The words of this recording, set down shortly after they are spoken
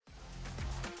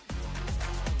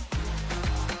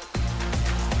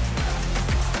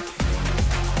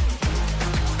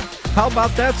How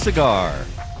about that cigar?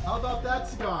 How about that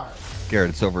cigar?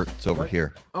 Garrett, it's over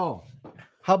here. Oh,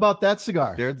 how about that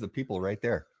cigar? There's the people right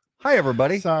there. Hi,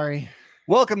 everybody. Sorry.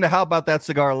 Welcome to How About That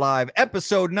Cigar Live,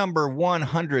 episode number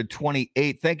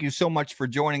 128. Thank you so much for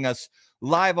joining us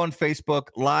live on Facebook,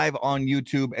 live on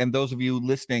YouTube, and those of you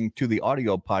listening to the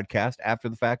audio podcast after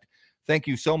the fact. Thank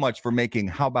you so much for making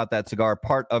How About That Cigar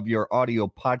part of your audio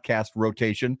podcast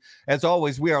rotation. As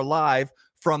always, we are live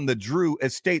from the Drew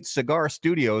Estate Cigar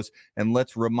Studios, and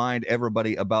let's remind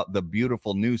everybody about the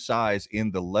beautiful new size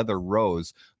in the Leather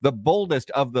Rose. The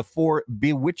boldest of the four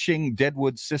bewitching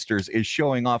Deadwood sisters is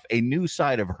showing off a new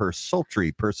side of her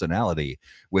sultry personality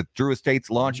with Drew Estate's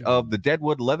launch of the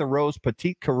Deadwood Leather Rose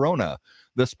Petite Corona.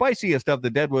 The spiciest of the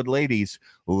Deadwood ladies,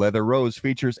 Leather Rose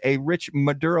features a rich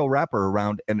Maduro wrapper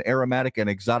around an aromatic and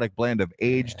exotic blend of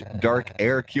aged, dark,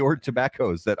 air-cured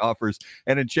tobaccos that offers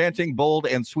an enchanting, bold,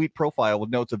 and sweet profile with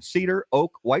notes of cedar,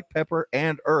 oak, white pepper,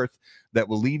 and earth that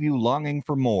will leave you longing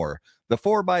for more. The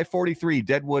 4x43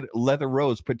 Deadwood Leather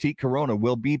Rose Petite Corona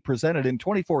will be presented in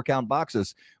 24-count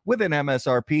boxes with an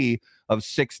MSRP of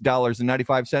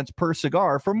 $6.95 per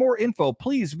cigar. For more info,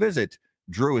 please visit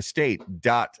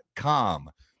drewestate.com.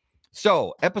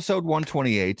 So, episode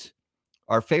 128,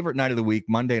 our favorite night of the week,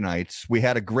 Monday nights. We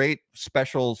had a great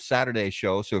special Saturday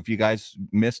show. So if you guys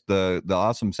missed the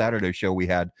awesome Saturday show we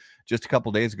had just a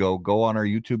couple days ago, go on our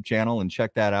YouTube channel and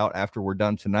check that out after we're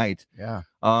done tonight. Yeah.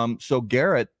 So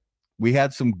Garrett, we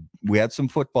had some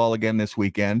football again this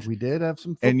weekend. We did have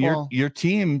some football. And your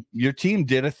team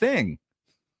did a thing.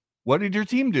 What did your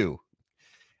team do?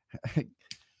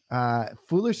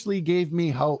 Foolishly gave me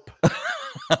hope.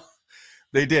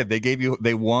 They did.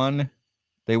 They won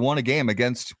a game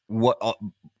against what,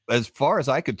 as far as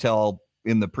I could tell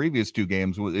in the previous two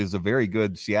games, is a very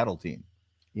good Seattle team.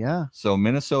 Yeah. So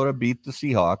Minnesota beat the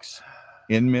Seahawks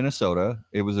in Minnesota.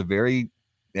 It was a very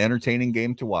entertaining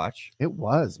game to watch. It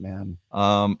was, man.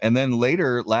 And then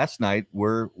later last night,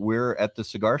 we're at the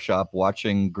cigar shop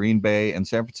watching Green Bay and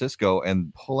San Francisco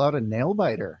and pull out a nail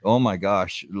biter. Oh my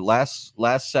gosh. Last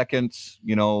second,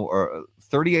 or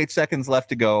 38 seconds left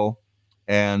to go.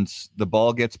 And the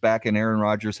ball gets back in Aaron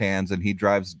Rodgers' hands, and he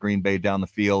drives Green Bay down the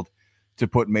field to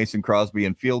put Mason Crosby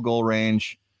in field goal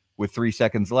range with 3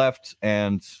 seconds left,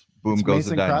 and boom, goes Mason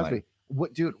the dynamite. Crosby.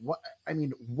 What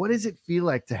does it feel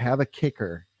like to have a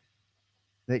kicker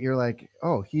that you're like,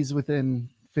 oh, he's within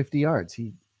 50 yards?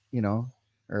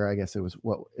 Or I guess it was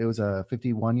a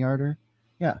 51-yarder.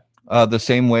 Yeah. The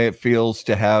same way it feels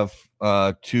to have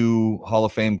two Hall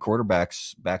of Fame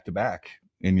quarterbacks back to back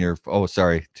in your. Oh,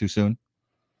 sorry, too soon.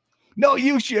 No,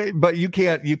 you should, but you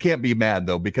can't be mad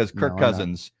though, because Kirk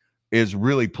Cousins is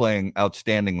really playing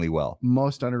outstandingly well.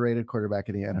 Most underrated quarterback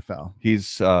in the NFL.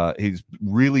 He's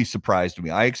really surprised me.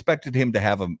 I expected him to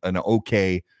have an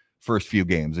okay first few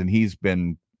games, and he's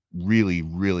been really,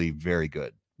 really very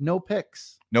good. No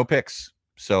picks.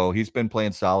 So he's been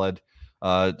playing solid.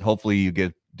 Hopefully you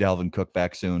get Dalvin Cook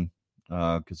back soon,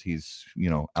 because he's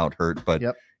out hurt, but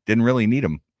didn't really need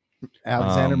him.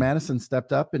 Alexander Madison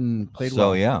stepped up and played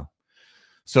well. So yeah.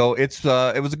 So it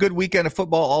was a good weekend of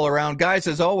football all around. Guys,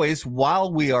 as always,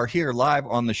 while we are here live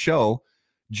on the show,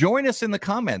 join us in the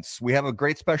comments. We have a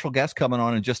great special guest coming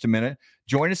on in just a minute.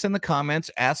 Join us in the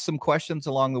comments. Ask some questions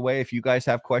along the way if you guys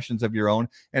have questions of your own.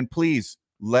 And please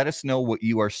let us know what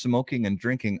you are smoking and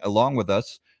drinking along with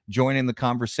us. Join in the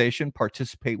conversation.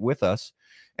 Participate with us.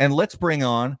 And let's bring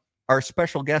on our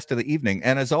special guest of the evening.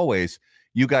 And as always,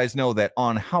 you guys know that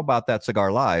on How About That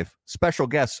Cigar Live, special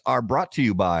guests are brought to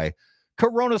you by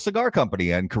Corona Cigar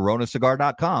Company and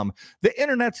coronacigar.com, the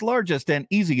internet's largest and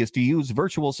easiest to use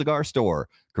virtual cigar store.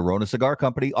 Corona Cigar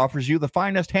Company offers you the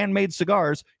finest handmade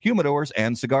cigars, humidors,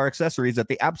 and cigar accessories at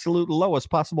the absolute lowest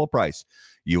possible price.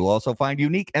 You will also find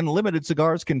unique and limited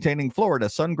cigars containing Florida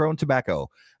sun-grown tobacco.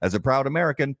 As a proud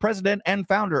American, president and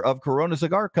founder of Corona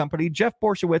Cigar Company, Jeff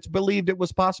Borshowitz believed it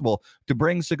was possible to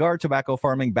bring cigar tobacco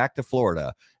farming back to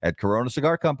Florida. At Corona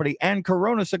Cigar Company and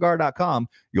coronacigar.com,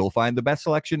 you'll find the best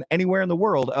selection anywhere in the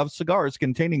world of cigars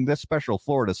containing this special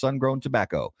Florida sun-grown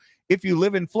tobacco. If you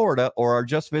live in Florida or are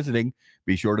just visiting,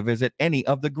 be sure to visit any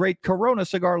of the great Corona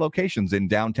Cigar locations in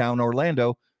downtown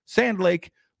Orlando, Sand Lake,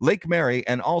 Lake Mary,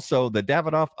 and also the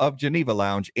Davidoff of Geneva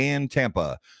Lounge in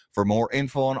Tampa. For more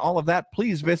info on all of that,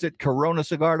 please visit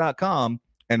coronacigar.com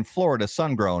and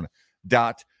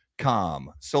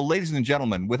floridasungrown.com. So, ladies and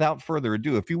gentlemen, without further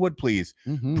ado, if you would please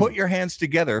put your hands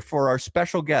together for our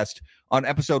special guest on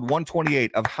episode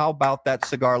 128 of How About That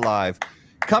Cigar Live.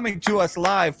 Coming to us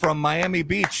live from Miami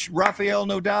Beach, Rafael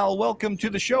Nodal. Welcome to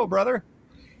the show, brother.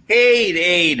 Hey,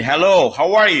 Dade. Hello.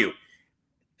 How are you?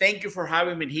 Thank you for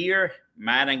having me here,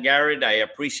 Matt and Garrett. I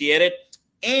appreciate it.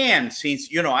 And since,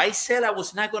 I said I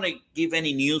was not going to give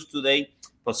any news today,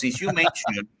 but since you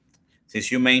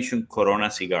mentioned Corona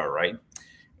cigar, right?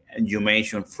 And you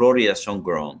mentioned Florida Sun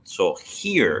Grown. So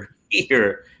here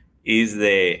is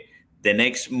the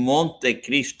next Monte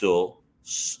Cristo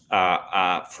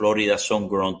Florida Sun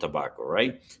Grown tobacco,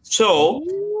 right? So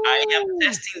I am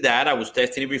testing that. I was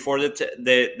testing it before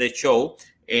the show,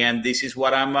 and this is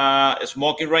what I'm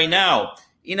smoking right now,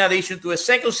 in addition to a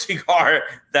second cigar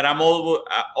that I'm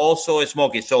also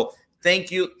smoking. So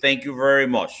thank you very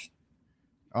much.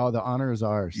 Oh, the honor is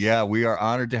ours. Yeah, we are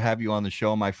honored to have you on the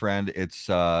show, my friend. It's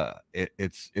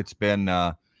been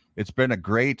a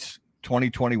great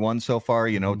 2021 so far.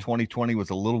 2020 was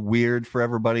a little weird for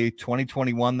everybody.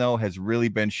 2021 though has really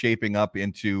been shaping up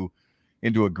into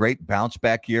a great bounce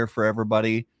back year for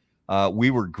everybody. We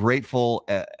were grateful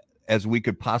as we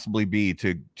could possibly be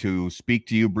to speak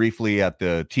to you briefly at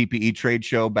the TPE trade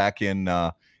show back in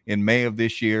May of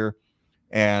this year,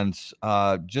 and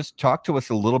just talk to us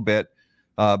a little bit.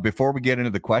 Before we get into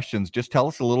the questions, just tell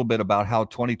us a little bit about how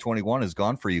 2021 has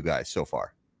gone for you guys so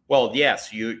far. Well,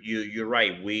 yes, you're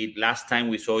right. Last time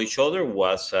we saw each other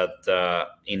was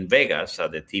in Vegas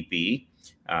at the TPE.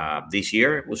 This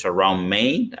year it was around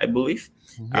May, I believe.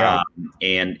 Yeah.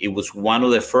 And it was one of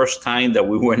the first time that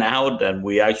we went out and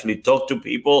we actually talked to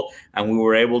people, and we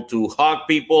were able to hug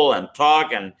people and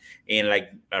talk and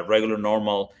like regular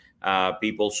normal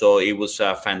people. So it was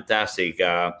fantastic.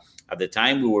 At the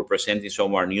time, we were presenting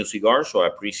some of our new cigars, so I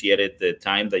appreciated the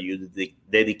time that you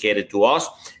dedicated to us.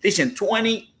 Listen,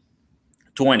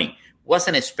 2020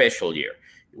 wasn't a special year.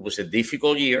 It was a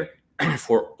difficult year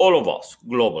for all of us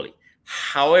globally.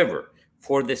 However,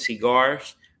 for the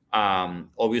cigars,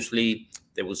 obviously,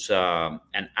 there was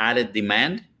an added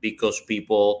demand because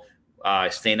people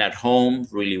staying at home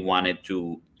really wanted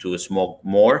to smoke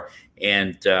more.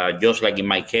 And just like in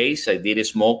my case, I did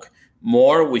smoke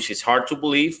more, which is hard to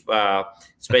believe,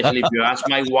 especially if you ask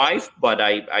my wife. But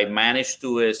I managed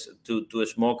to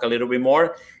smoke a little bit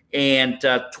more. And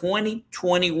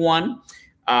 2021,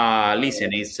 listen,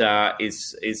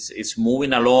 it's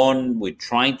moving along. We're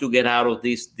trying to get out of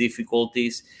these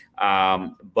difficulties.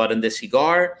 But in the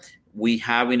cigar, we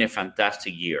having a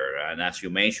fantastic year. And as you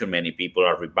mentioned, many people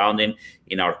are rebounding.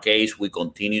 In our case, we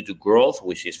continue to grow,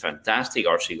 which is fantastic.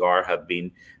 Our cigar have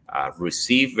been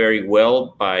received very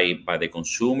well by the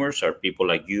consumers, or people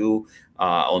like you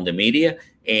on the media.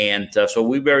 And so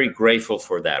we're very grateful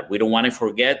for that. We don't want to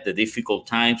forget the difficult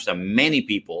times that many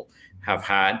people have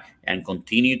had and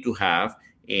continue to have.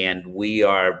 And we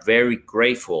are very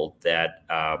grateful that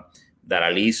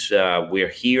at least we're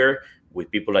here with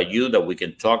people like you, that we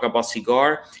can talk about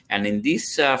cigar. And in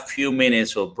these few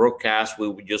minutes of broadcast,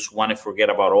 we just want to forget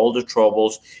about all the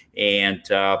troubles and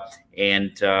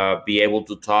be able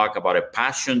to talk about a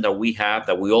passion that we have,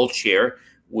 that we all share,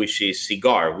 which is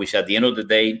cigar, which at the end of the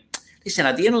day,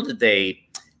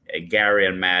 Gary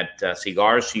and Matt,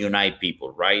 cigars unite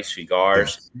people, right?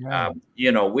 Cigars,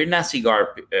 we're not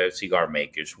cigar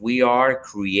makers. We are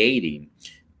creating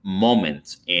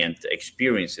moments and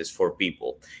experiences for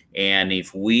people. And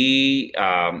if we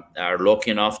are lucky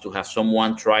enough to have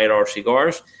someone try our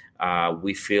cigars,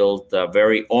 we feel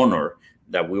very honored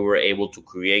that we were able to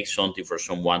create something for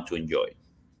someone to enjoy.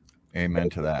 Amen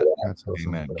to that. That's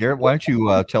awesome. Amen. Garrett, why don't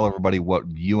you tell everybody what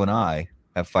you and I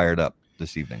have fired up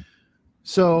this evening?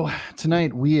 So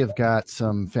tonight we have got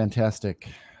some fantastic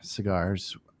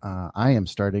cigars. I am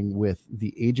starting with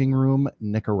the Aging Room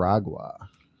Nicaragua.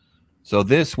 So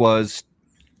this was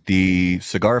the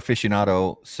Cigar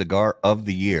Aficionado Cigar of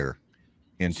the Year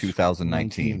in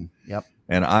 2019. Yep.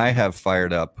 And I have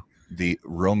fired up the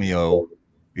Romeo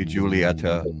y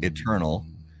Julieta Eternal.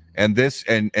 And this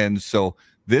and so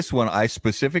this one, I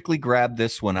specifically grabbed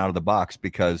this one out of the box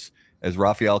because, as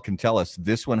Rafael can tell us,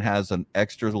 this one has an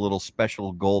extra little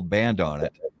special gold band on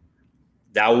it.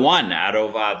 That one out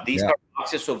of these are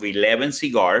boxes of 11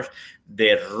 cigars.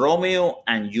 The Romeo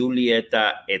and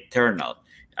Julieta Eternal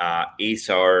is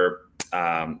our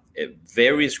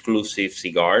very exclusive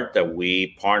cigar that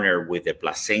we partner with the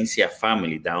Plasencia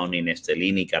family down in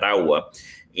Estelí, Nicaragua.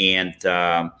 And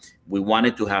we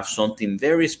wanted to have something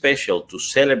very special to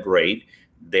celebrate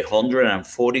the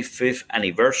 145th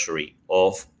anniversary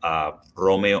of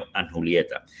Romeo and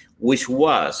Julieta, which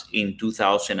was in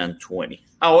 2020.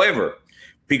 However,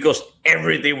 because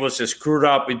everything was screwed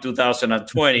up in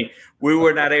 2020, we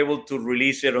were not able to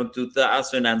release it on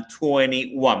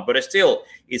 2021. But still,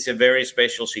 it's a very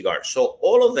special cigar. So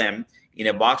all of them in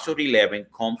a box of 11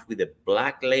 comes with a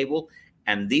black label.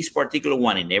 And this particular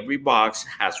one in every box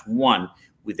has one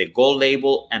with the gold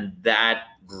label and that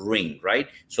ring, right?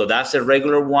 So that's the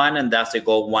regular one, and that's the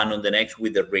gold one on the next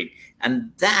with the ring.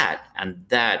 And that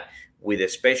with a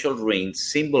special ring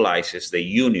symbolizes the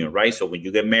union, right? So when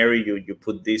you get married, you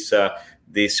put this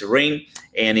ring,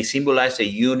 and it symbolizes a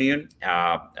union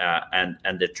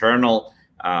and the eternal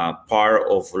part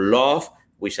of love,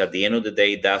 which at the end of the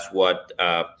day, that's what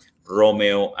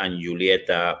Romeo and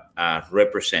Julieta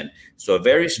represent. So a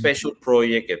very special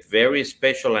project, a very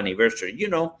special anniversary. You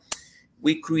know,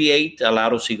 we create a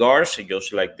lot of cigars,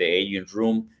 just like the Agent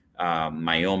Room,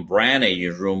 my own brand,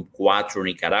 Agent Room Cuatro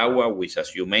Nicaragua, which,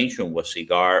 as you mentioned, was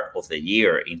Cigar of the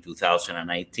Year in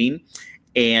 2019.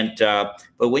 And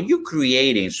but when you're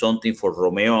creating something for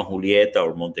Romeo and Julieta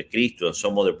or Montecristo and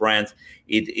some other brands,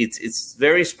 it's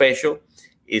very special.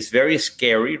 It's very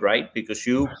scary, right? Because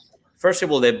you, first of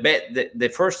all,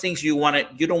 the first things you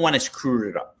don't want to screw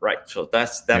it up, right? So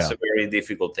that's a very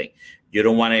difficult thing. You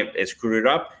don't want to screw it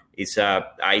up. It's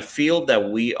I feel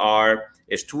that we are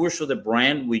stewards of the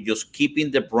brand. We're just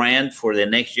keeping the brand for the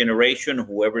next generation,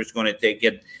 whoever is going to take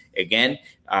it again.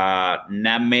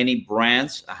 Not many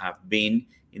brands have been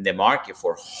in the market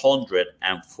for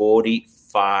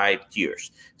 145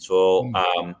 years. So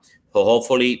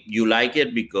hopefully you like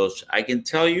it, because I can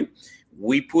tell you,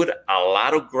 we put a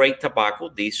lot of great tobacco.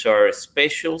 These are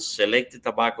special selected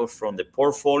tobacco from the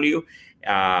portfolio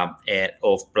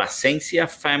of Plasencia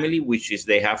family, which is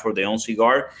they have for their own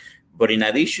cigar. But in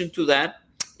addition to that,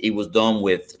 it was done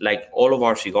with, like all of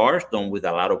our cigars, done with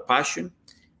a lot of passion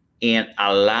and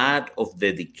a lot of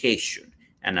dedication.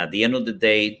 And at the end of the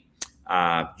day,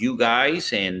 you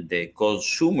guys and the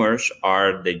consumers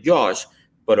are the judge,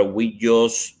 but we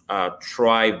just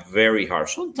try very hard.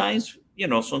 Sometimes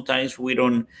we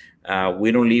don't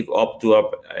live up to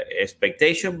our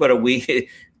expectation, but we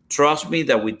trust me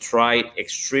that we try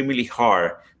extremely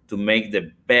hard to make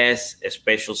the best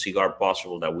special cigar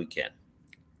possible that we can.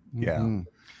 Yeah. Mm-hmm.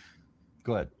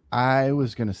 Go ahead. I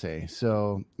was going to say,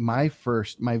 so my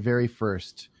very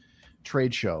first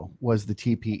trade show was the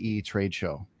TPE trade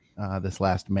show this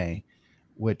last May,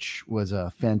 which was a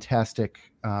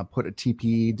fantastic,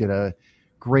 TPE did a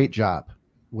great job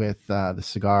with the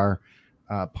cigar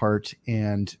part.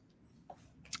 And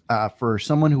for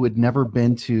someone who had never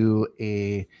been to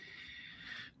a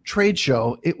trade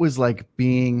show, it was like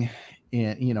being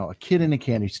a kid in a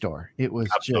candy store. It was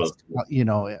Absolutely. Just,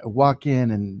 walk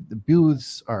in and the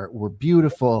booths were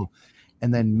beautiful.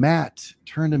 And then Matt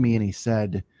turned to me and he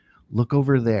said, "Look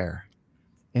over there."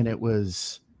 And it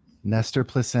was Nestor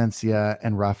Plasencia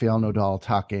and Rafael Nodal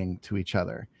talking to each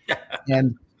other.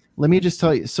 And let me just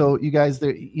tell you, so you guys,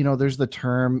 there's the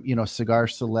term, cigar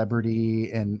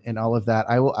celebrity and all of that.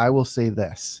 I will say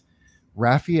this: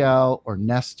 Rafael or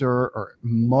Nestor or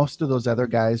most of those other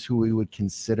guys who we would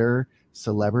consider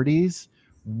celebrities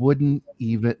wouldn't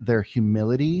even, their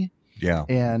humility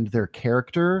and their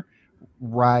character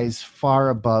rise far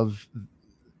above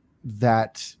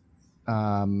that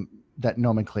that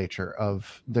nomenclature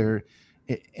of their,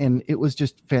 and it was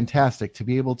just fantastic to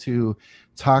be able to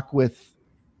talk with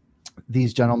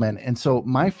these gentlemen. And so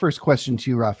my first question to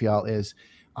you, Rafael, is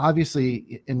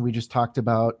obviously, and we just talked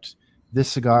about this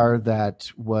cigar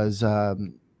that was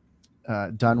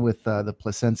done with the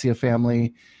Plasencia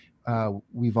family.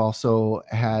 We've also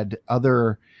had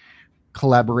other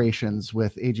collaborations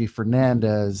with A.J.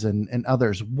 Fernandez and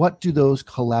others. What do those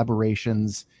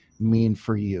collaborations mean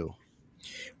for you?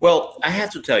 Well, I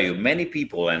have to tell you, many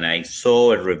people, and I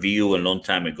saw a review a long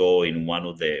time ago in one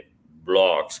of the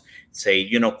blogs, say,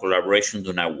 collaborations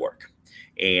do not work.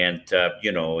 And,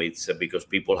 it's because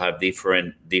people have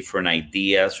different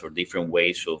ideas or different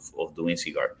ways of doing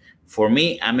cigar. For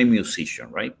me, I'm a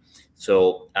musician, right?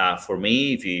 So for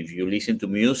me, if you listen to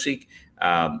music,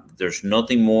 there's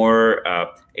nothing more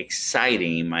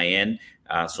exciting in my end.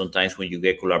 Sometimes when you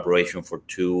get collaboration from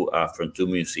two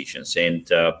musicians, and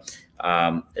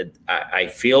I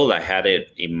feel I had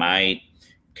it in my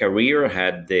career. I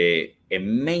had the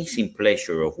amazing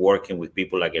pleasure of working with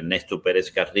people like Ernesto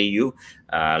Perez Carrillo,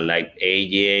 like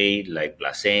AJ, like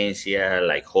Plasencia,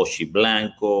 like Hoshi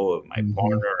Blanco, my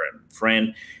partner and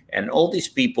friend, and all these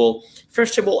people.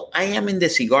 First of all, I am in the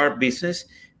cigar business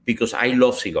because I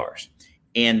love cigars,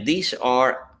 and these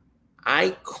are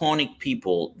iconic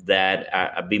people that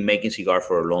have been making cigars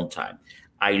for a long time.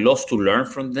 I love to learn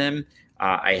from them.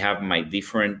 I have my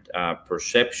different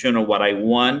perception of what I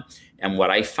want. And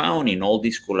what I found in all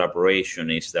this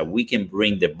collaboration is that we can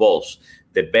bring the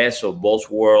best of both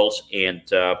worlds. And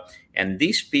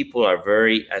these people are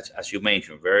very, as you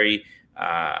mentioned, very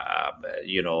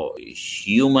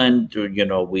human.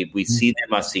 We see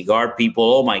them as cigar people.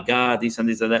 Oh my God, this and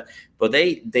this and that. But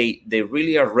they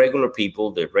really are regular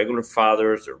people. They're regular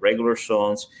fathers, they're regular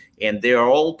sons, and they are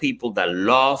all people that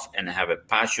love and have a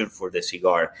passion for the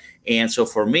cigar. And so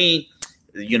for me,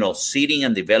 sitting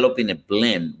and developing a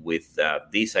blend with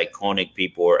these iconic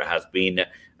people has been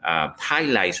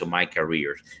highlights of my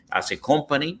career as a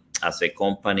company.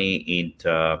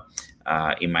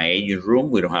 In my agent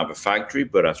room, we don't have a factory,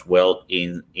 but as well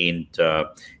in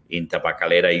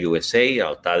Tabacalera USA,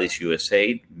 Altadis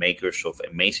USA, makers of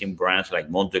amazing brands like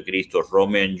Montecristo,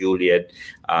 Romeo and Juliet,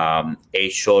 A.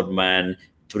 Shotman,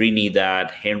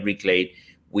 Trinidad, Henry Clay.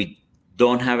 We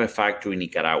don't have a factory in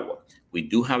Nicaragua. We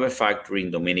do have a factory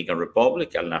in Dominican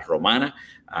Republic, La Romana,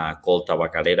 called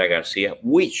Tabacalera Garcia,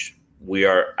 which we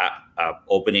are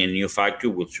opening a new factory,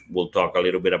 which we'll talk a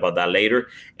little bit about that later,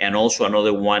 and also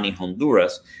another one in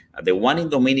Honduras. The one in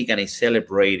Dominican is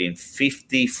celebrating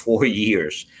 54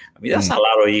 years. I mean, that's a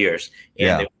lot of years.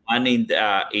 And the one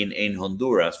in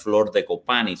Honduras, Flor de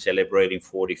Copan, is celebrating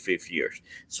 45th years.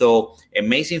 So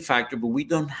amazing factory, but we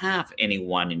don't have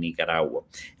anyone in Nicaragua.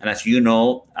 And as you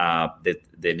know,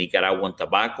 the Nicaraguan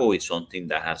tobacco is something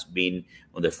that has been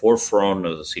on the forefront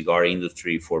of the cigar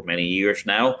industry for many years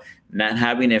now. Not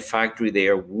having a factory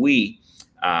there, we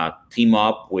team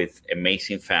up with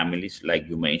amazing families, like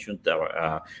you mentioned,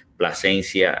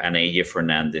 Plasencia and AJ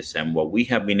Fernandez. And what we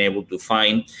have been able to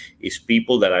find is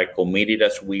people that are committed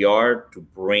as we are to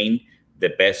bring the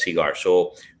best cigar.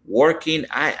 So working,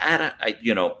 I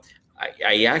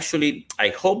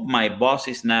hope my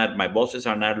bosses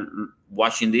are not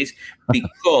watching this,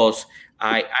 because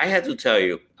I had to tell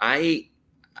you, I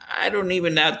don't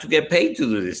even have to get paid to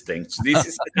do these things. This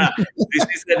is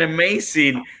an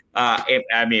amazing.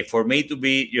 For me to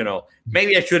be,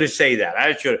 maybe I shouldn't say that.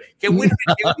 I should. Can we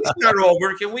start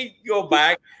over? Can we go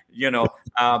back?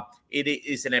 It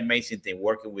is an amazing thing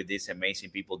working with these amazing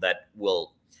people that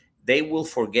will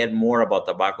forget more about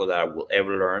tobacco than I will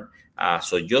ever learn.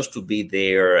 So just to be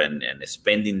there and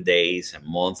spending days and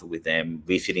months with them,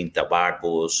 visiting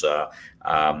tobaccos,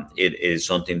 it is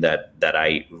something that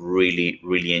I really,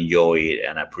 really enjoy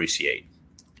and appreciate.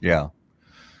 Yeah.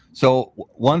 So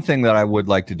one thing that I would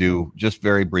like to do, just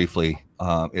very briefly,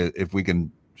 if we can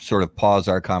sort of pause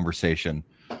our conversation,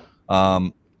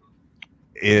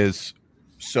 is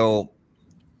so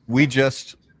we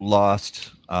just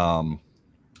lost a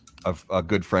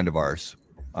good friend of ours.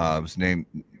 His name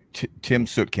Tim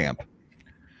Sootkamp,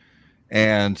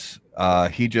 and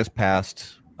he just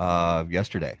passed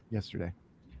yesterday.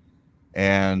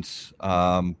 And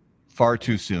far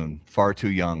too soon, far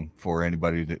too young for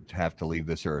anybody to have to leave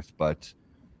this earth. But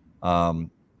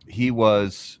he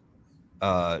was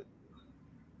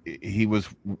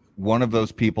one of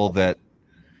those people that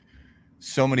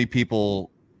so many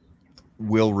people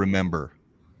will remember,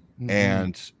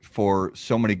 and for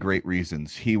so many great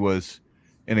reasons. He was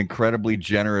an incredibly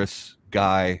generous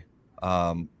guy,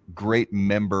 great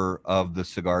member of the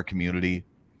cigar community,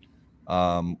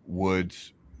 would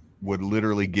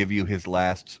literally give you his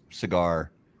last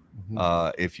cigar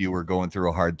if you were going through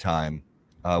a hard time,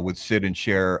 would sit and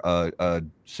share a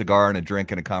cigar and a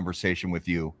drink and a conversation with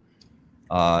you,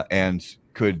 and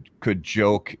could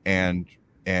joke and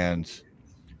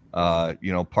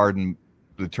pardon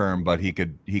the term, but he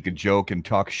could joke and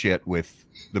talk shit with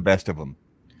the best of them.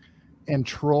 And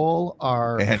troll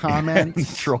our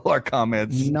comments. Troll our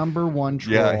comments. Number one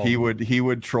troll. Yeah, he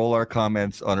would troll our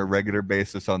comments on a regular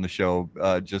basis on the show,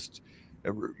 just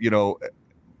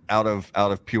out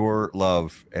of pure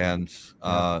love. And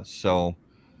so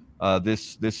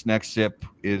this next sip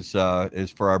is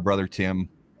for our brother Tim.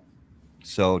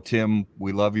 So Tim,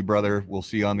 we love you, brother. We'll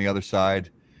see you on the other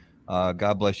side.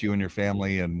 God bless you and your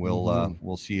family, and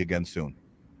we'll see you again soon.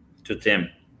 To Tim.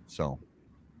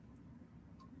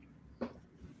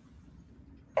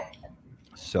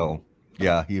 So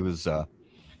yeah, he was a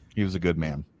good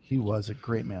man. He was a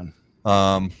great man.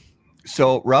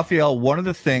 So Rafael, one of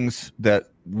the things that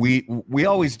we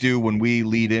always do when we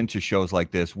lead into shows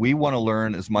like this, we want to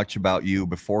learn as much about you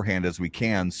beforehand as we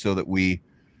can, so that we,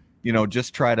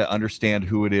 just try to understand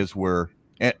who it is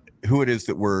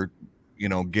that we're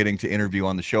getting to interview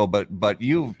on the show. But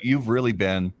you've really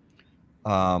been,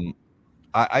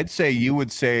 I'd say you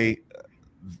would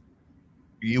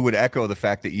echo the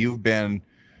fact that you've been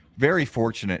very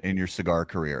fortunate in your cigar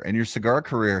career, and your cigar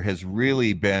career has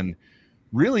really been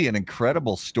an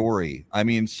incredible story. I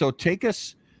mean, so give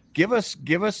us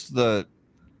the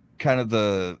kind of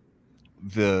the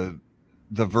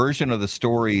version of the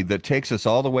story that takes us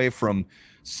all the way from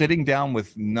sitting down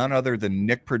with none other than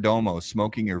Nick Perdomo,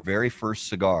 smoking your very first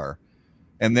cigar,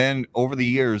 And then over the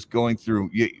years, going through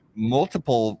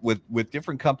multiple with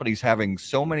different companies having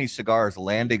so many cigars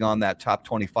landing on that top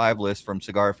 25 list from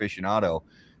Cigar Aficionado.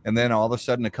 And then all of a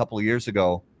sudden, a couple of years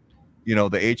ago,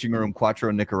 the Aging Room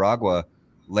Cuatro Nicaragua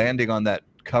landing on that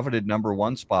coveted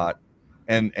 #1 spot.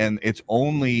 And it's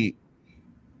only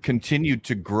continued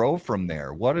to grow from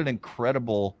there. What an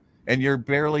incredible, and you're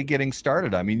barely getting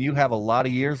started. I mean, you have a lot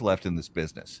of years left in this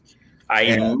business.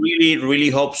 I really, really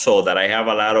hope so, that I have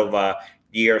a lot of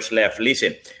years left.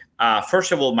 Listen,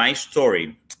 first of all, my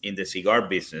story in the cigar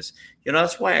business,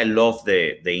 that's why I love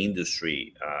the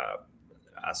industry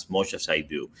as much as I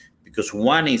do. Because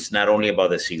one is not only about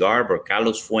the cigar, but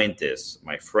Carlos Fuentes,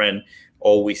 my friend,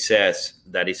 always says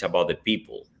that it's about the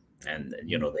people. And,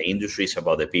 the industry is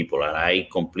about the people. And I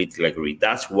completely agree.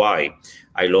 That's why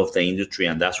I love the industry.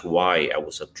 And that's why I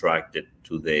was attracted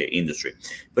to the industry.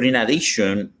 But in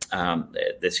addition,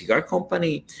 the cigar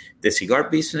company, the cigar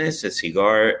business, the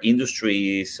cigar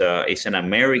industry is an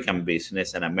American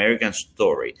business, an American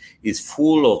story. It's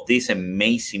full of these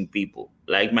amazing people.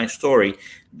 Like my story,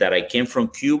 that I came from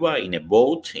Cuba in a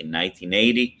boat in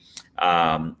 1980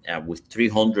 with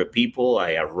 300 people.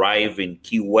 I arrived in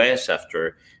Key West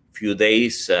after few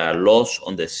days lost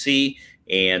on the sea,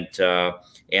 and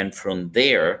from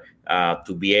there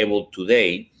to be able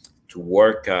today to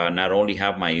work, not only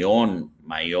have my own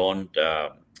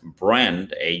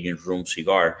brand, Aging Room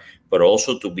Cigar, but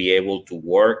also to be able to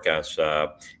work as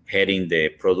heading the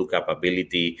product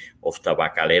capability of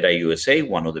Tabacalera USA,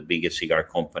 one of the biggest cigar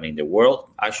company in the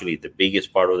world, actually the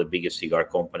biggest part of the biggest cigar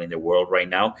company in the world right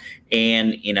now.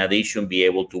 And in addition, be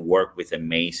able to work with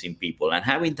amazing people, and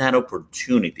having that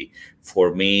opportunity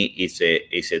for me is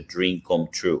a dream come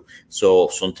true. So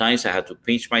sometimes I have to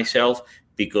pinch myself,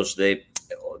 because the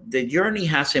journey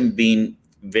hasn't been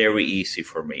very easy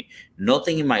for me.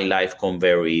 Nothing in my life come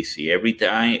very easy.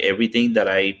 Everything that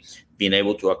I've been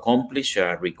able to accomplish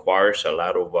requires a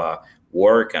lot of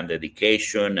work and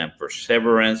dedication and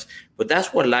perseverance. But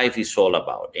that's what life is all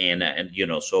about. And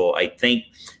so I think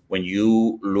when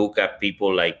you look at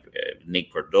people like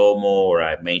Nick Perdomo, or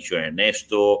I mentioned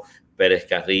Ernesto Perez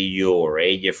Carrillo, or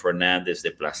AJ Fernandez, de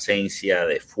Plasencia,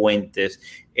 de Fuentes,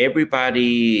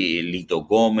 everybody, Lito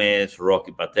Gomez,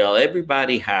 Rocky Patel,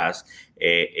 everybody has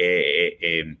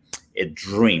a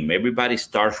dream. Everybody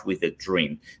starts with a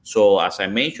dream. So as I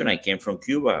mentioned, I came from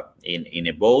Cuba in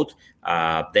a boat.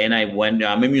 Then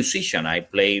I'm a musician. I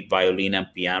played violin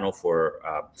and piano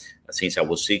since I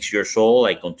was 6 years old.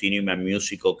 I continued my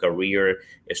musical career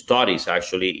studies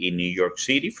actually in New York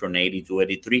City from 80 to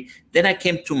 83. Then I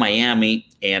came to Miami,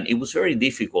 and it was very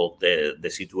difficult, the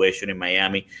situation in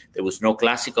Miami. There was no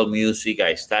classical music.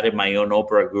 I started my own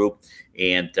opera group,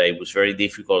 and it was very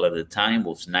difficult at the time. I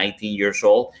was 19 years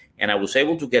old, and I was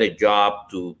able to get a job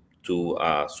to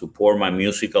support my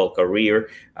musical career,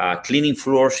 cleaning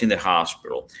floors in the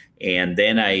hospital. And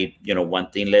then one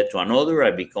thing led to another.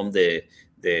 I become the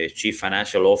chief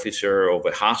financial officer of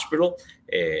a hospital,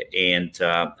 and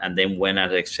then went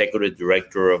as executive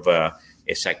director of a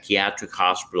psychiatric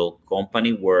hospital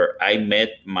company, where I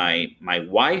met my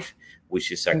wife,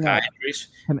 which is a psychiatrist,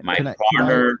 my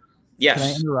partner. Yes.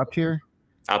 Can I interrupt here?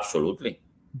 Absolutely.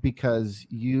 Because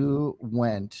you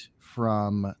went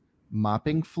from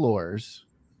mopping floors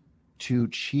to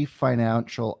chief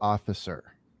financial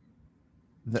officer.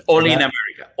 Only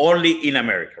in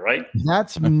America, right?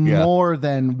 That's more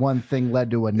than one thing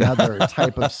led to another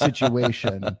type of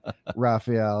situation,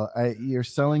 Rafael. You're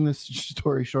selling this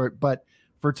story short, but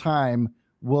for time,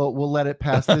 we'll let it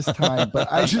pass this time.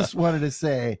 But I just wanted to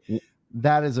say,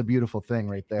 that is a beautiful thing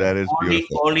right there. That is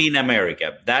beautiful. Only in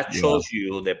America. That shows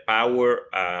you the power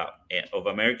of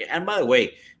America. And by the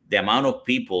way, the amount of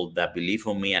people that believe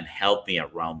in me and help me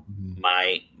around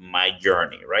my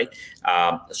journey, right?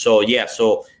 So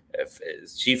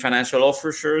chief financial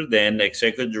officer, then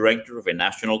executive director of a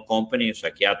national company, a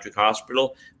psychiatric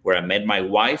hospital, where I met my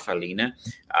wife, Alina,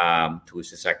 who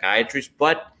is a psychiatrist.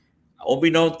 But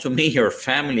unbeknownst to me, her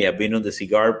family have been on the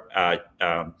cigar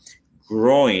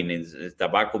growing in the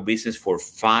tobacco business for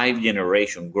 5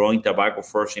 generations, growing tobacco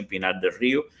first in Pinar del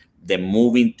Rio, then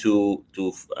moving to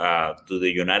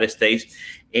the United States.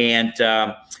 And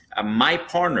my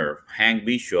partner, Hank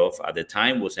Bischoff, at the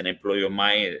time was an employee of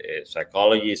mine, a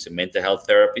psychologist, a mental health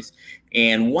therapist.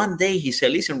 And one day he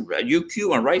said, listen, you're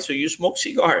Cuban, right? So you smoke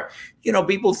cigar.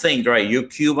 People think, right, you're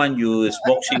Cuban, you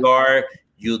smoke cigar,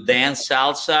 you dance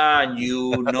salsa, and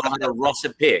you know how to roast a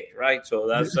pig, right? So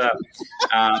that's,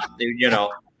 I didn't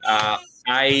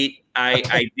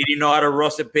know how to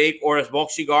roast a pig or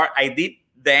smoke cigar. I did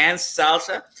dance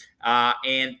salsa.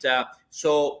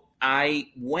 So I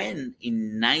went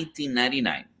in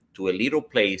 1999 to a little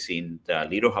place in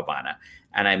Little Havana,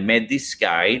 and I met this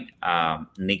guy,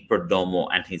 Nick Perdomo,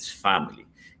 and his family,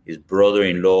 his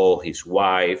brother-in-law, his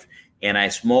wife, and I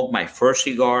smoked my first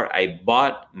cigar. I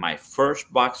bought my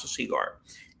first box of cigar.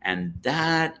 And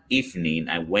that evening,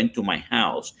 I went to my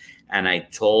house and I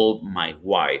told my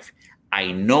wife,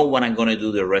 I know what I'm going to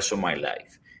do the rest of my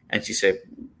life. And she said,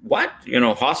 what?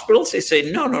 Hospitals? I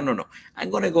said, no. I'm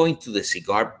going to go into the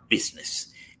cigar business.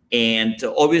 And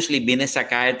obviously, being a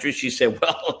psychiatrist, she said,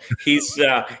 well, he's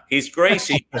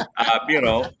crazy,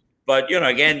 But,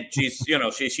 again,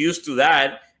 she's used to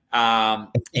that. And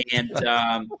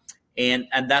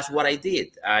that's what I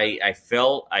did. I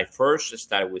first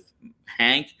started with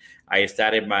Hank. I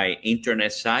started my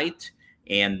internet site,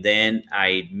 and then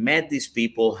I met these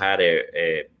people, had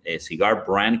a cigar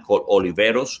brand called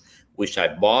Oliveros, which I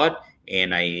bought,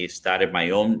 and I started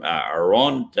our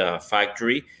own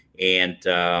factory, and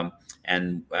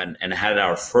had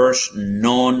our first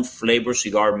non-flavor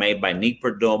cigar made by Nick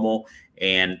Perdomo,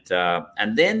 and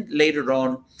then later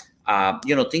on,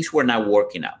 things were not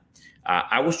working out.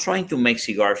 I was trying to make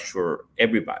cigars for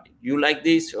everybody. You like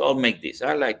this? I'll make this.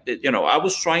 I like this. I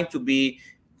was trying to be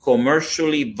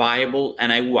commercially viable,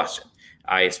 and I wasn't.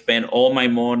 I spent all my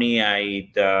money.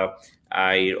 All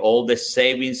the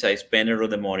savings I spent it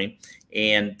on the money,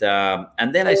 and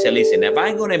then I said, listen, if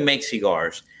I'm going to make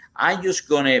cigars, I'm just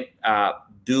going to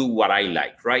do what I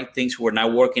like. Right? Things were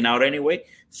not working out anyway,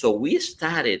 so we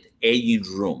started Aging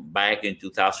Room back in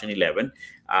 2011.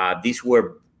 These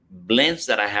were blends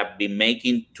that I have been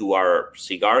making to our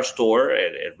cigar store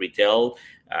at retail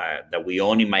that we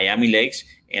own in Miami Lakes.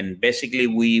 And basically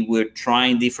we were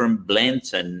trying different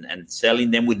blends and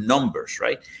selling them with numbers,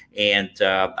 right? And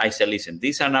I said, listen,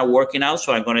 these are not working out,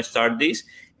 so I'm going to start this.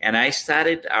 And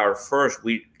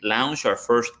we launched our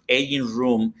first Aging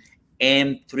Room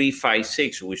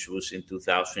M356, which was in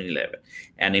 2011.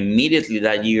 And immediately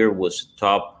that year was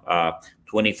top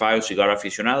 25 Cigar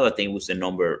Aficionado. I think it was the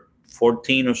number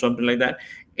 14 or something like that,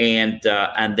 and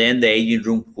then the Aging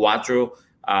Room Cuatro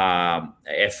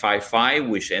F55,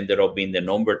 which ended up being the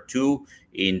number 2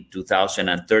 in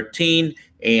 2013,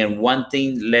 and one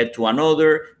thing led to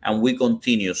another, and we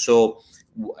continue. So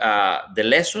the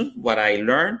lesson, what I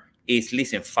learned is,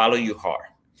 listen, follow your heart,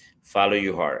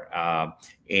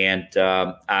 and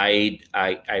I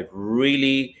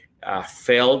really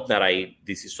felt that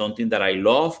this is something that I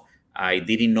love. I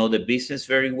didn't know the business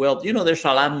very well. There's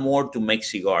a lot more to make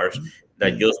cigars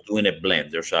than just doing a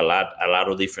blend. There's a lot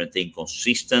of different things,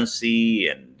 consistency,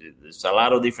 and there's a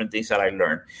lot of different things that I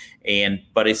learned.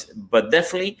 But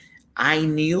definitely, I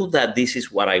knew that this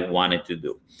is what I wanted to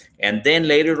do. And then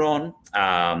later on,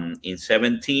 in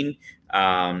 2017,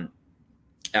 I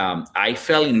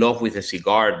fell in love with a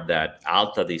cigar that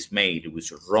Altadis made. It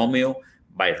was Romeo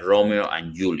by Romeo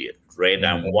and Juliet. Red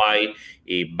and white.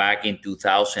 Back in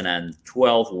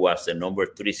 2012 was the number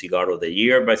 3 cigar of the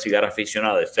year by Cigar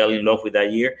Aficionado. I fell in love with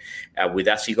that year, with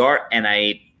that cigar, and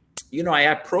I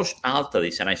approached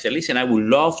Altadis and I said, listen, I would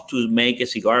love to make a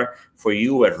cigar for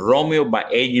you at Romeo by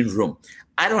Aging Room.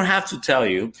 I don't have to tell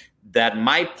you that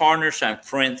my partners and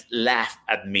friends laughed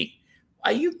at me.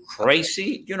 Are you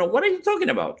crazy? What are you talking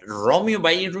about? Romeo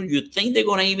by Aging Room? You think they're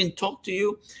going to even talk to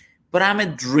you? But I'm a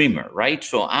dreamer, right?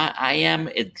 So I am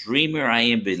a dreamer. I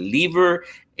am a believer.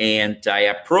 And I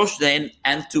approached them.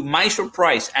 And to my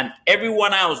surprise, and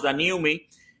everyone else that knew me,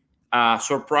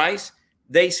 surprised,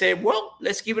 they said, well,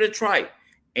 let's give it a try.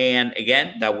 And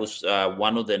again, that was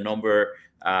one of the number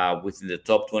within the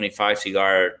top 25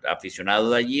 Cigar Aficionado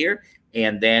that year.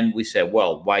 And then we said,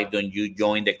 well, why don't you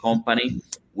join the company?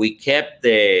 We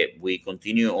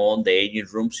continue on the Aging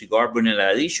Room cigar, but in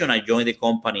addition, I joined the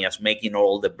company as making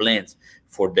all the blends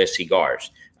for the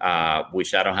cigars,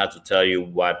 which I don't have to tell you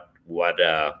what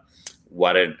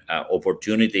an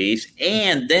opportunity is.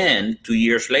 And then 2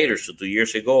 years later, so 2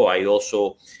 years ago, I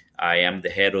am the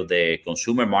head of the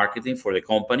consumer marketing for the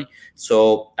company.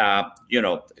 So,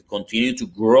 continue to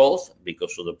grow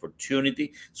because of the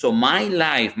opportunity. So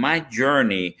my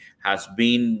journey has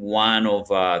been one of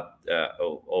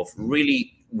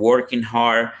really working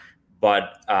hard,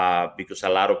 but because a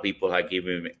lot of people have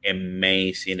given me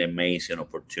amazing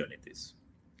opportunities.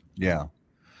 Yeah.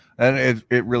 And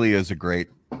it really is a great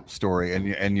story.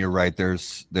 And you're right. There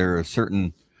are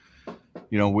certain,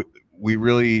 we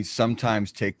really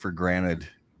sometimes take for granted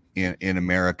in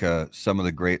America some of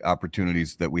the great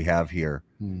opportunities that we have here.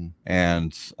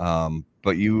 And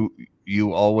but you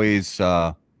always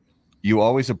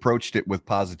approached it with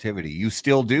positivity. You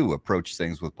still do approach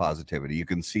things with positivity. You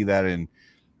can see that in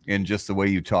just the way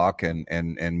you talk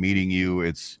and meeting you.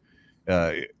 It's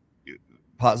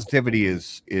positivity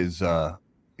is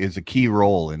is a key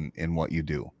role in what you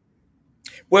do.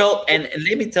 Well, and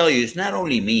let me tell you, it's not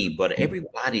only me, but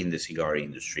everybody in the cigar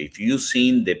industry. If you've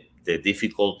seen the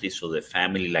difficulties of the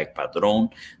family like Padron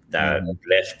that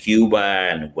left Cuba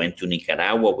and went to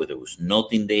Nicaragua where there was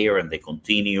nothing there and they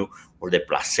continue, or the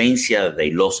Plasencia,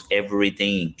 they lost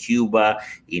everything in Cuba,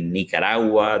 in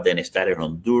Nicaragua, then it started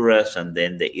Honduras, and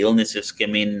then the illnesses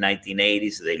came in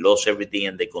 1980s, they lost everything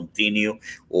and they continue,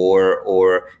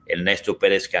 or Ernesto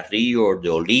Perez Carrillo or the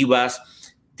Olivas.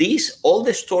 All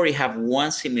the story have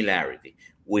one similarity,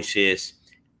 which is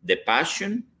the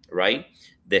passion, right?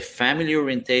 The family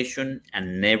orientation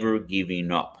and never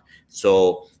giving up.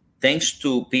 So thanks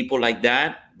to people like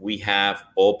that, we have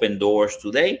open doors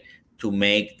today to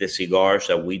make the cigars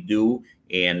that we do.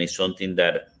 And it's something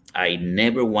that I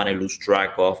never want to lose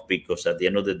track of, because at the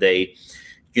end of the day,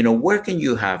 where can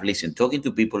you have, talking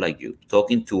to people like you,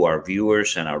 talking to our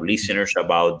viewers and our listeners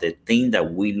about the thing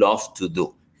that we love to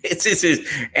do.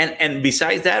 And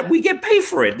besides that, we get paid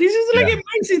for it. This is like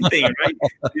amazing thing, right?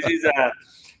 This is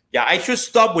I should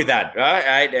stop with that.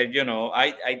 I'm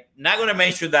not going to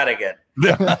mention that again.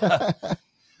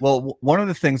 Well, one of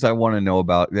the things I want to know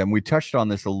about, and we touched on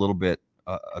this a little bit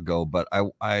ago, but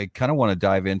I kind of want to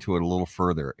dive into it a little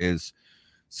further, is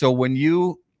so when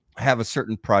you have a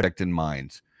certain product in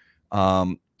mind,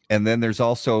 and then there's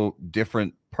also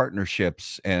different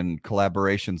partnerships and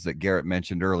collaborations that Garrett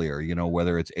mentioned earlier,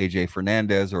 whether it's AJ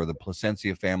Fernandez or the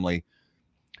Plasencia family.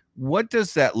 What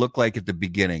does that look like at the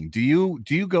beginning? Do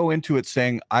you go into it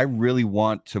saying, I really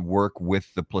want to work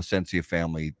with the Plasencia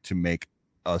family to make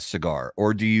a cigar?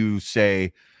 Or do you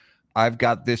say, I've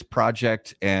got this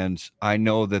project and I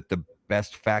know that the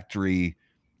best factory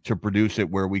to produce it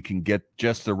where we can get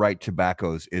just the right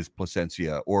tobaccos is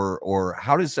Plasencia? Or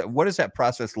what does that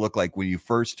process look like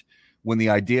when the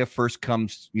idea first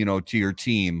comes, to your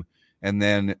team, and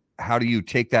then how do you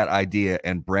take that idea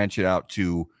and branch it out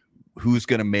to who's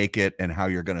going to make it and how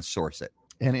you're going to source it?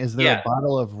 And is there a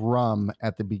bottle of rum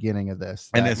at the beginning of this?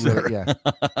 And is there?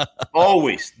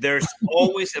 Always. There's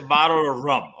always a bottle of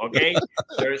rum. Okay.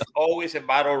 There's always a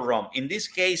bottle of rum. In this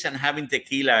case, and having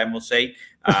tequila, I must say,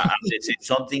 it's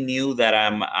something new that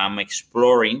I'm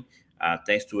exploring.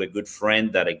 Thanks to a good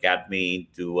friend that got me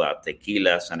into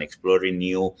tequilas and exploring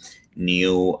new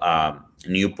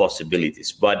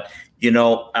possibilities. But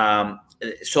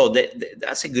so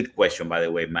that's a good question, by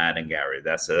the way, Matt and Gary.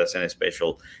 That's a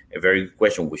very good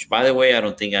question. Which, by the way, I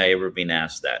don't think I ever been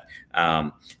asked that.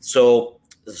 So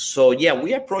yeah,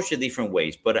 we approach it different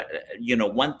ways. But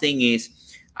one thing is,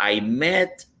 I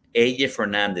met AJ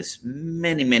Fernandez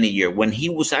many years when he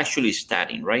was actually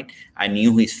studying, right? I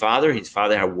knew his father. His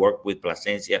father had worked with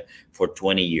Plasencia for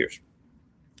 20 years.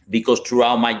 Because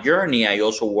throughout my journey, I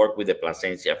also worked with the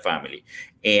Plasencia family.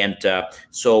 And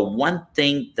so one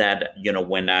thing that,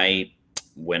 when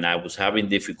I was having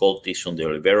difficulties on the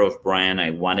Oliveros brand,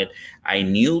 I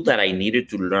knew that I needed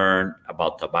to learn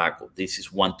about tobacco. This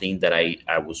is one thing that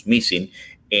I was missing.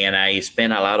 And I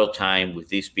spent a lot of time with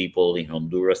these people in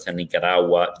Honduras and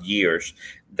Nicaragua years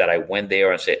that I went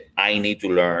there and said, I need to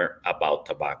learn about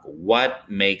tobacco. What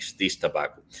makes this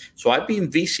tobacco? So I've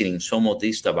been visiting some of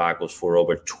these tobaccos for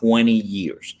over 20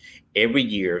 years, every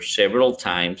year, several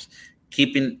times,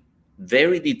 keeping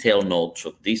very detailed notes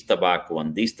of this tobacco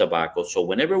and this tobacco. So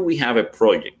whenever we have a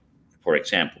project, for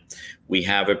example, we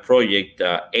have a project,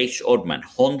 H. Ottman,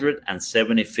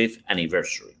 175th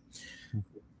anniversary.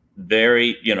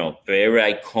 Very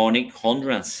iconic,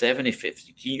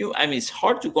 175th. It's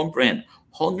hard to comprehend.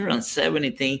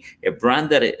 170th, a brand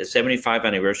that is 75th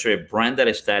anniversary, a brand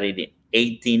that started in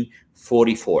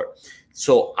 1844.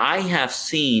 So I have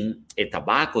seen a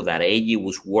tobacco that AJ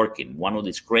was working, one of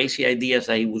these crazy ideas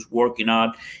that he was working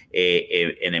on,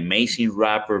 an amazing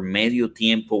wrapper, Medio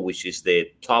Tiempo, which is the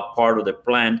top part of the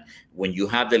plant. When you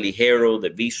have the Ligero, the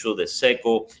Viso, the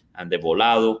Seco, and the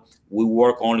Volado, we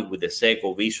work only with the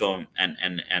Seco, Viso,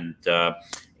 and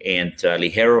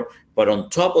Ligero. But on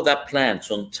top of that plant,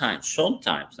 sometimes,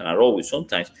 and not always,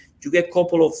 sometimes, you get a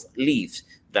couple of leaves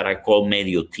that are called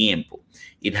Medio Tiempo.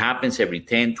 It happens every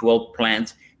 10, 12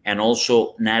 plants, and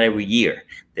also not every year,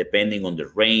 depending on the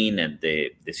rain and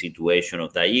the situation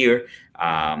of that year,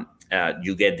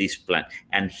 you get this plant.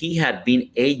 And he had been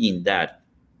aging that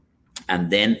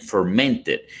and then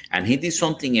fermented. And he did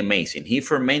something amazing. He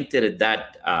fermented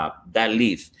that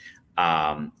leaf.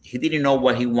 He didn't know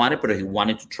what he wanted, but he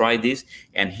wanted to try this.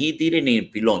 And he did it in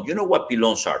pilon. You know what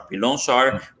pilons are? Pilons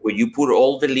are where you put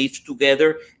all the leaves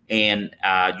together and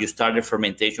you start the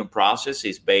fermentation process.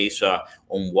 It's based on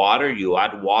water. You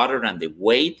add water, and the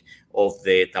weight of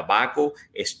the tobacco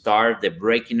start the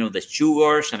breaking of the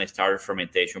sugars and start the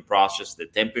fermentation process. The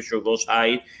temperature goes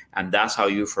high, and that's how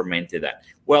you fermented that.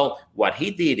 Well, what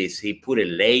he did is he put a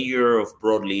layer of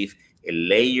broadleaf, a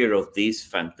layer of this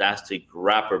fantastic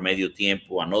wrapper Medio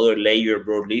Tiempo, another layer of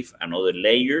broadleaf, another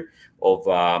layer of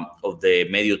the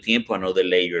Medio Tiempo, another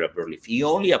layer of broadleaf. He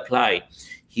only applied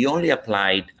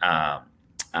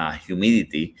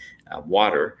humidity,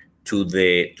 water to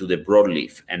the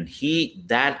broadleaf, and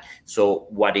so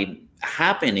what it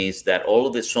happened is that all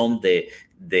of a sudden the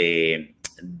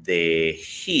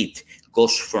heat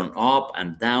goes from up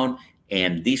and down,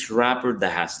 and this wrapper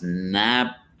that has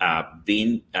not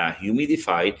been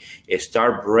humidified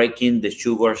start breaking the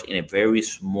sugars in a very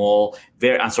slow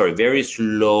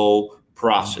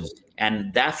process.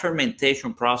 And that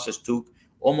fermentation process took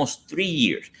almost 3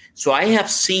 years. So I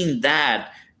have seen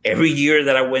that every year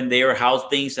that I went there, how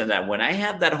things, and that when I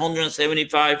have that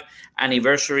 175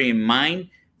 anniversary in mind,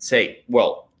 say,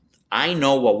 well, I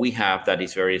know what we have that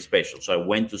is very special. So I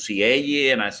went to see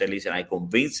AJ and I said, listen, I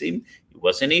convinced him. It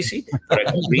wasn't easy, but I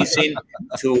convinced him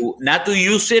to not to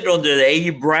use it under the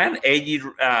AJ brand,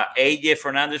 AJ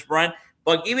Fernandez brand,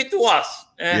 but give it to us.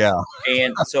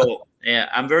 And so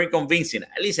I'm very convincing.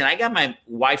 Listen, I got my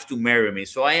wife to marry me,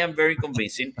 so I am very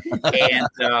convincing. And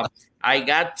I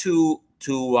got to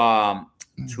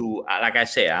like I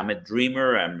say, I'm a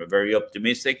dreamer. I'm very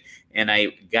optimistic, and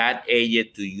I got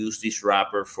AJ to use this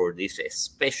wrapper for this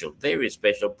special, very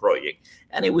special project,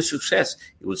 and it was success.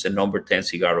 It was the number 10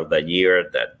 cigar of that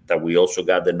year. That we also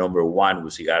got the number 1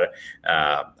 with cigar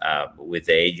with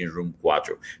the Aging Room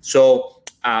Cuatro. So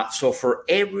for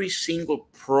every single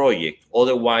project,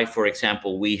 otherwise, for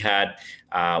example, we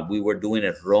were doing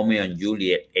a Romeo and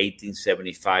Juliet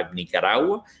 1875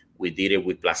 Nicaragua. We did it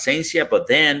with Plasencia, but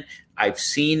then I've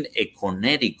seen a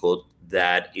Connecticut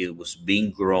that it was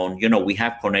being grown. You know, we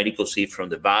have Connecticut seed from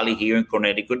the valley here in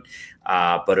Connecticut,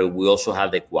 but we also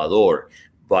have Ecuador.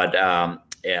 But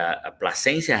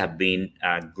Plasencia have been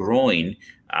growing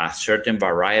certain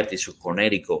varieties of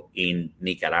Connecticut in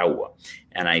Nicaragua.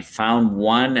 And I found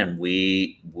one, and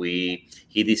he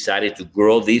decided to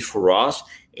grow this for us,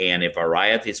 and a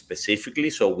variety specifically.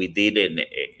 So we did a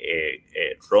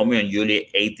Romeo and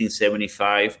Juliet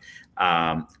 1875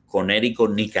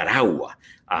 Connecticut, Nicaragua,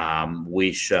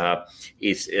 which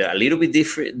is a little bit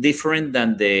different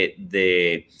than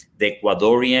the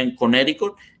Ecuadorian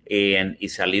Connecticut, and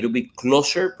it's a little bit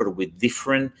closer, but with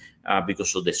different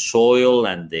because of the soil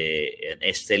and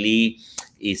Esteli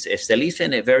is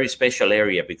in a very special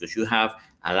area because you have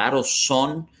a lot of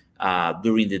sun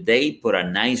during the day, but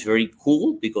at night it's very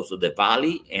cool because of the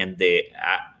valley and the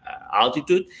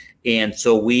altitude. And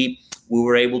so we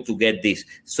were able to get this.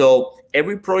 So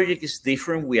every project is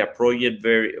different. We approach it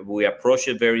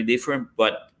very different.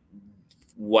 But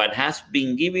what has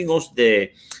been giving us the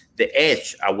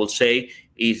edge, I will say,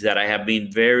 is that I have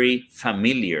been very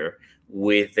familiar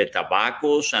with the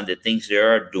tobaccos and the things they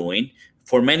are doing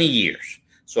for many years.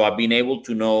 So I've been able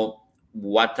to know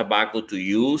what tobacco to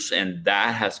use, and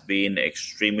that has been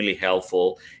extremely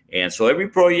helpful. And so every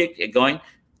project going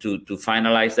to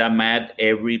finalize that, Matt,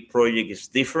 every project is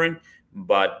different,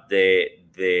 but the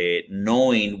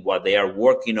knowing what they are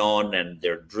working on and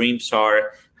their dreams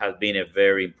has been a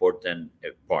very important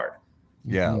part.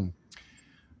 Yeah. Mm-hmm.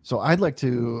 So I'd like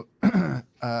to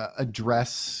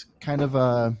address kind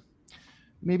of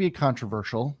maybe a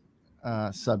controversial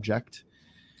subject.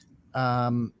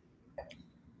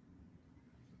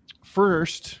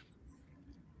 First,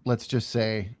 let's just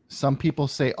say some people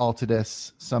say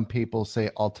Altadis, some people say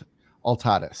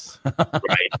Altadis.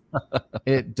 Right.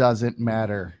 It doesn't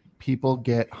matter. People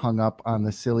get hung up on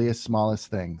the silliest, smallest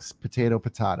things. Potato.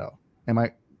 Am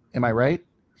I right?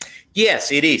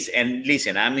 Yes, it is. And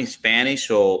listen, I'm in Spanish,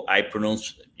 so I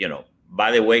pronounce,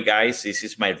 by the way, guys, this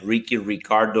is my Ricky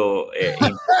Ricardo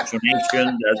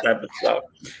impersonation, that type of stuff.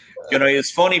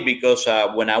 It's funny because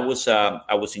when I was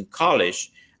in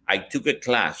college, I took a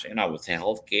class, with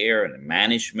healthcare and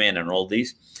management and all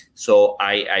this. So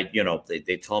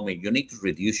they told me, you need to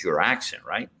reduce your accent,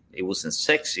 right? It wasn't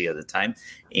sexy at the time.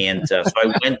 And so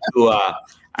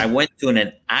I went to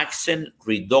an accent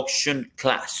reduction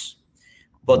class.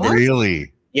 But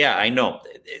really? Yeah, I know.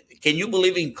 Can you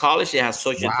believe in college they have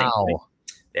such a thing? Right?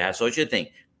 They have such a thing.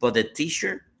 But the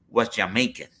teacher was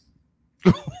Jamaican.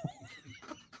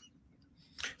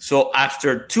 So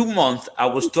after 2 months, I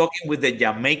was talking with the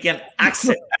Jamaican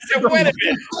accent. I said, wait a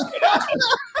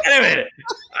minute.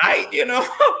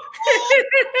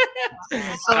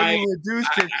 So you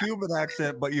reduced your Cuban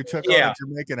accent, but you took on a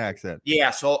Jamaican accent.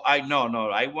 Yeah, so I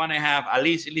want to have at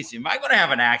least, listen, I'm going to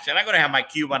have an accent. I'm going to have my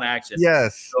Cuban accent.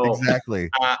 Yes, so, exactly.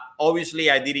 Obviously,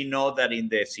 I didn't know that in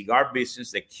the cigar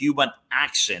business, the Cuban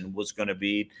accent was going to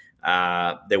be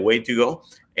the way to go.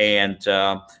 And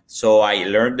so I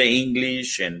learned the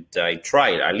English and I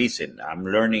tried. I listen. I'm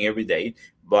learning every day.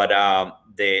 But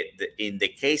in the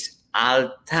case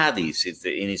Altadis,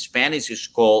 in Spanish, it's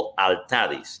called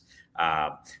Altadis,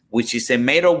 which is a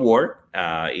made-up word.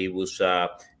 It was a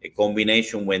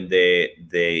combination when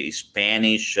the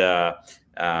Spanish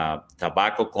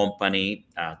tobacco company,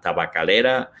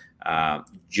 Tabacalera,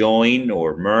 joined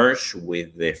or merged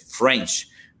with the French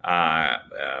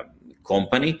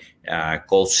company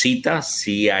called CITA,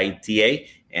 C-I-T-A,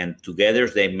 and together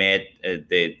they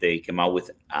they came out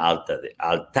with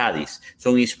Altadis.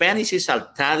 So in Spanish it's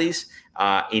Altadis.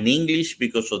 In English,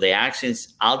 because of the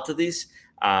accents, Altadis.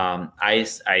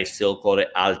 I still call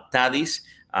it Altadis.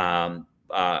 And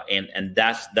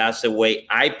that's the way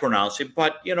I pronounce it.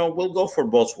 But we'll go for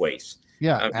both ways.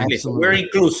 Yeah, absolutely.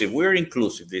 We're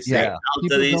inclusive. They say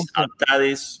Altadis,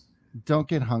 Altadis. Don't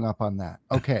get hung up on that.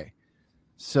 Okay,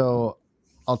 so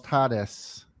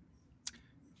Altadis.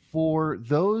 For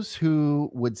those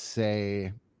who would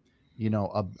say,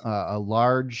 a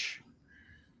large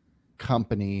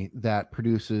company that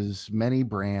produces many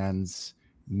brands,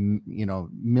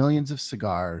 millions of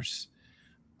cigars,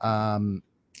 and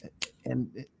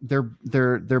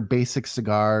they're basic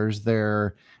cigars,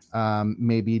 they're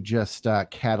maybe just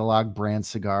catalog brand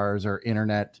cigars or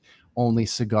internet only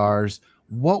cigars.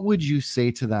 What would you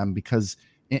say to them? Because,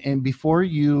 and before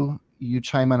you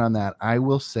chime in on that, I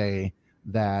will say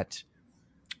that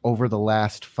over the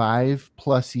last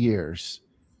 5+ years,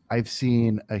 I've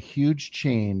seen a huge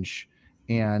change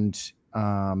and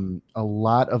a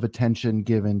lot of attention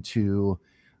given to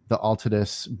the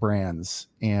Altadis brands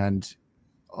and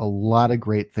a lot of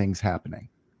great things happening.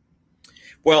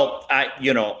 Well, I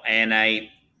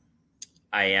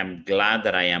am glad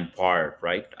that I am part,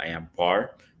 right? I am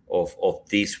part of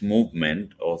this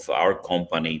movement of our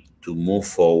company to move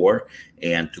forward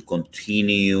and to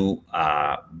continue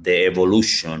the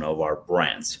evolution of our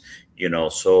brands.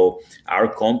 So our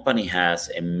company has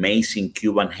amazing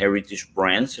Cuban heritage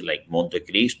brands like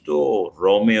Montecristo,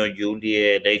 Romeo,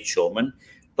 Juliet, Eight Showman.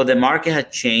 But the market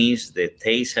had changed, the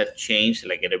taste had changed,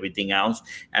 like everything else,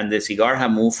 and the cigar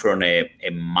had moved from a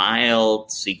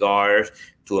mild cigar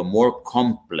to a more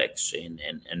complex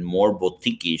and more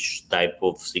boutique-ish type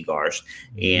of cigars.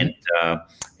 Mm-hmm.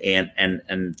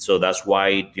 And so that's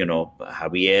why,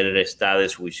 Javier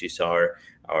Estades, which is our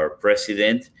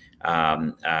president,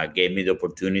 gave me the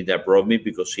opportunity that brought me,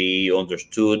 because he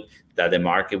understood that the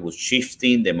market was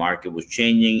shifting, the market was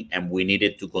changing, and we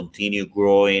needed to continue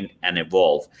growing and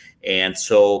evolve. And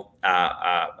so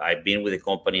I've been with the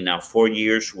company now 4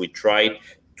 years. We tried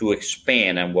to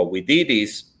expand, and what we did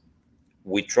is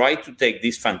we tried to take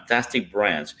these fantastic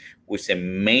brands with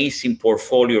amazing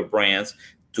portfolio brands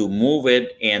to move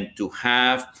it and to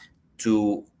have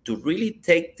to really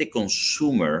take the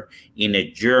consumer in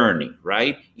a journey,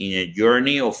 right? In a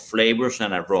journey of flavors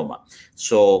and aroma.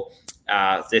 So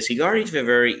the cigar is a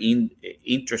very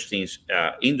interesting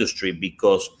industry,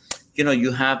 because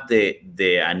you have the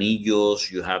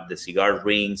anillos, you have the cigar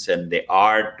rings and the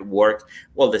artwork.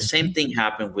 Well, the same thing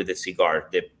happened with the cigar.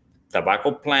 The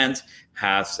tobacco plants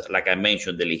has, like I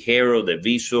mentioned, the Ligero, the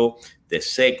Viso, the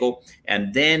Seco.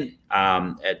 And then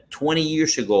 20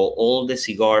 years ago, all the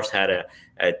cigars had a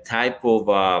type of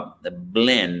a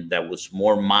blend that was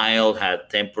more mild, had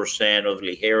 10% of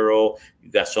Ligero. You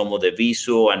got some of the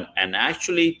Viso. And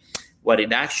actually, what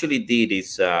it actually did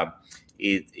is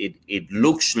it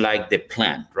looks like the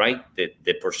plant, right?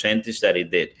 The percentage that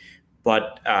it did.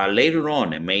 But later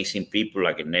on, amazing people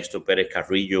like Ernesto Perez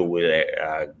Carrillo with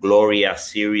Gloria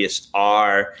Series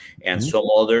R and some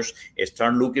others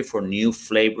start looking for new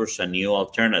flavors and new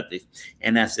alternatives.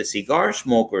 And as the cigar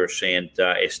smokers and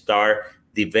start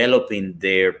developing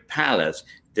their palates,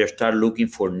 they start looking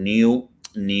for new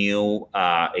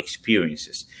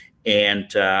experiences. And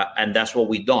that's what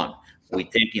we've done. We're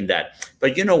taking that.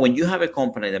 But, when you have a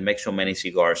company that makes so many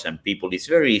cigars and people, it's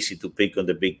very easy to pick on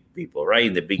the big people, right?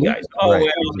 And the big guys. Oh, right,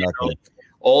 well, exactly.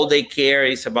 All they care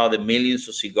is about the millions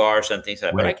of cigars and things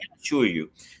like that. Right. But I can assure you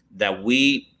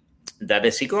that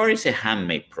a cigar is a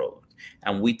handmade product.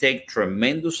 And we take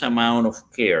tremendous amount of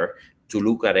care to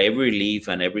look at every leaf,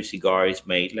 and every cigar is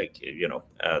made like,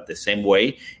 the same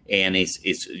way. And it's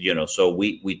so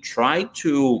we try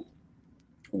to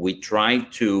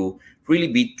really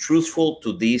be truthful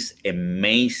to this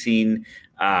amazing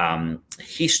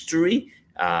history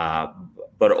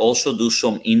but also do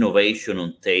some innovation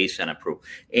on taste and approve.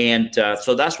 And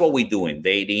so that's what we're doing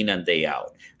day in and day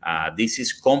out. This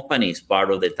is companies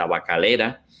part of the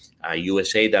Tabacalera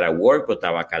USA that I work with.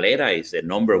 Tabacalera is the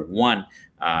number one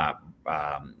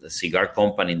cigar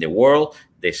company in the world.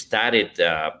 They started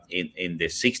in the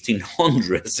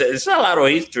 1600s. There's a lot of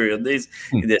history on this.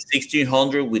 In the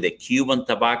 1600s, with the Cuban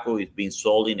tobacco, it's been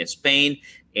sold in Spain.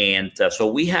 And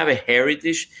so we have a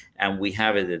heritage, and we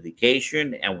have a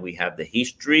dedication, and we have the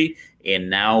history. And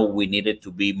now we needed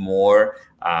to be more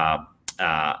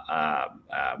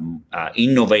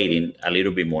innovating a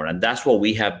little bit more. And that's what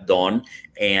we have done.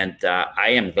 And I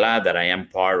am glad that I am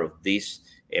part of this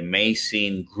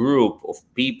amazing group of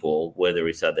people, whether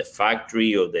it's at the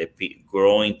factory or the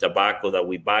growing tobacco that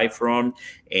we buy from,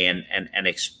 and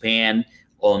expand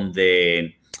on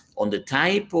the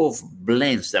type of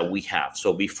blends that we have.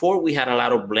 So before, we had a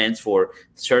lot of blends for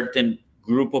certain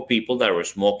group of people that were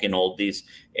smoking all these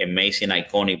amazing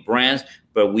iconic brands,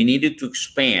 but we needed to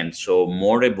expand. So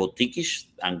more the boutiquish.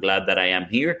 I'm glad that I am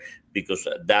here, because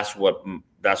that's what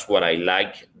I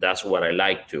like. That's what I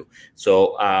like to.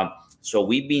 So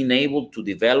we've been able to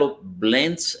develop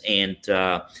blends and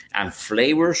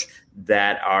flavors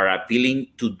that are appealing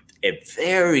to a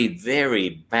very,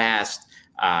 very vast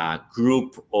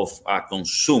group of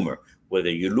consumer.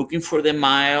 Whether you're looking for the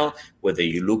mild, whether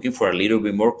you're looking for a little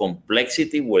bit more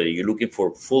complexity, whether you're looking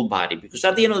for full body. Because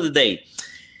at the end of the day,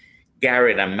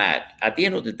 Garrett and Matt, at the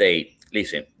end of the day,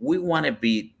 listen, we want to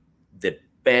be the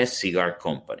best cigar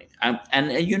company.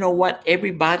 And you know what?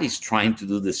 Everybody's trying to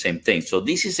do the same thing. So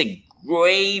this is a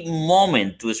great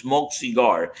moment to smoke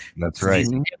cigar. That's right.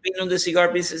 Being on the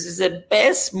cigar business is the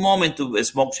best moment to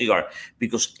smoke cigar,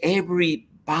 because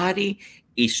everybody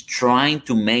is trying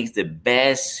to make the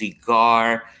best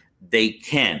cigar they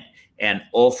can and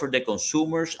offer the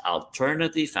consumers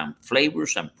alternatives and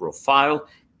flavors and profile,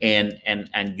 and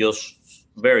just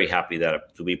very happy to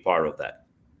be part of that.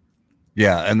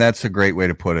 Yeah, and that's a great way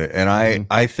to put it. And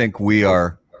I think we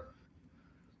are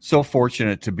so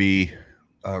fortunate to be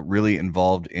really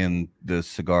involved in the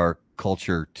cigar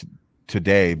culture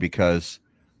today, because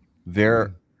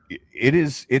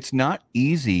it's not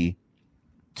easy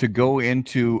to go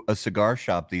into a cigar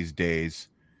shop these days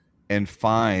and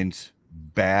find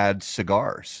bad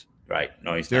cigars. Right.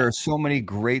 No, there are so many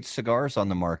great cigars on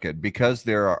the market, because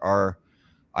there are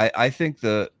I think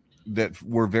that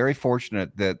we're very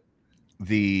fortunate that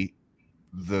the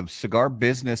cigar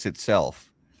business itself,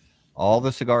 all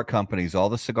the cigar companies, all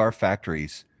the cigar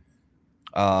factories,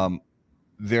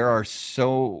 there are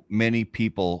so many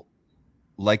people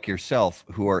like yourself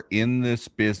who are in this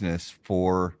business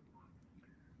for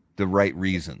the right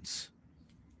reasons.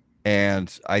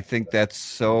 And I think that's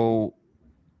so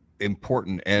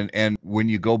important. And when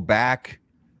you go back,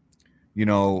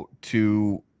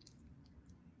 to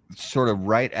sort of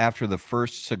right after the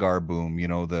first cigar boom,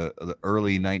 the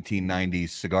early 1990s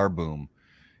cigar boom,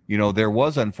 there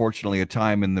was unfortunately a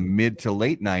time in the mid to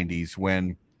late 90s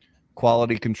when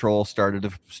quality control started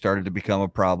to become a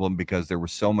problem, because there were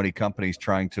so many companies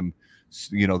trying to,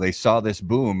 they saw this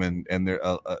boom, and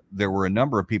there were a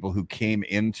number of people who came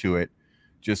into it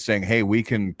just saying, hey, we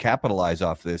can capitalize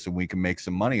off this and we can make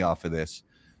some money off of this.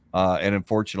 And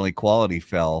unfortunately, quality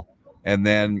fell. And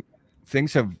then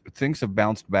things have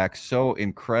bounced back so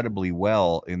incredibly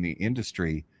well in the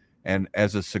industry. And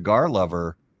as a cigar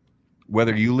lover,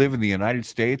 whether you live in the United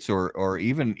States or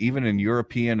even in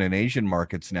European and Asian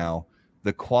markets now,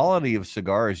 the quality of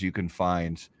cigars you can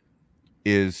find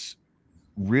is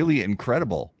really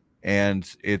incredible. And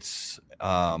it's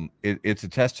a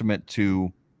testament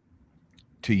to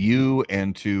you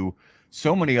and to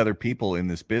so many other people in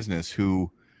this business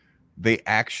who they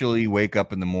actually wake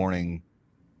up in the morning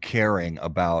caring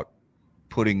about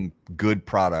putting good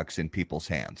products in people's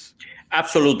hands.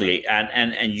 Absolutely.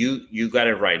 And you got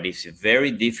it right. It's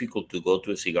very difficult to go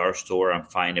to a cigar store and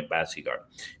find a bad cigar.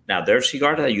 Now, there are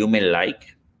cigars that you may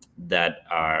like that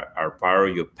are part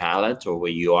of your palate, or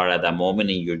where you are at that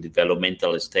moment in your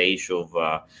developmental stage of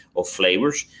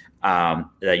flavors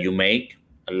that you may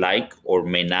like or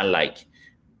may not like.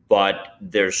 But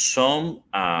there's some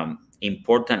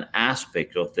important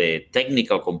aspect of the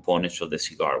technical components of the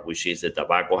cigar, which is the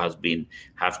tobacco has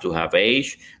to have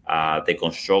age, the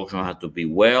construction has to be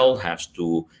has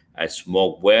to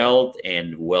smoke well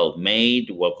and well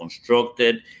made, well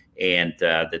constructed, and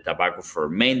the tobacco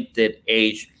fermented,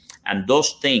 aged, and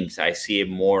those things I see it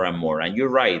more and more. And you're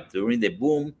right, during the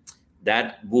boom,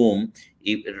 that boom,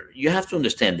 you have to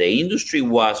understand the industry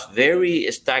was very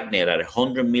stagnant at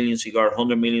 100 million cigar,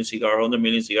 100 million cigar, 100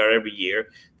 million cigar every year.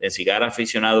 Then Cigar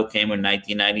Aficionado came in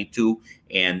 1992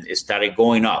 and it started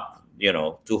going up,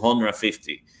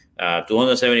 250,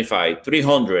 275,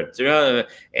 300,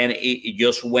 and it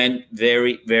just went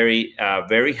very, very,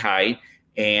 very high.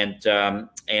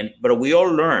 But we all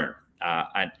learn.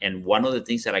 And one of the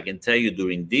things that I can tell you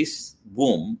during this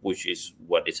boom, which is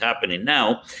what is happening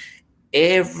now,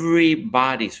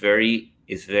 everybody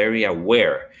is very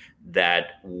aware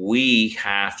that we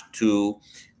have to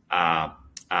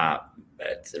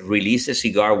release a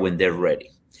cigar when they're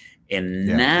ready, and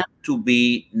not to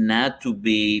be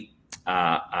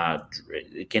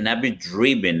it cannot be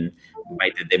driven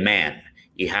by the demand.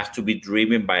 It has to be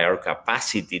driven by our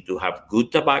capacity to have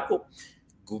good tobacco,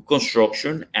 good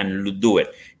construction, and do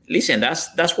it. Listen,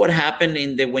 that's what happened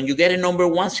when you get a number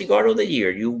one cigar of the year.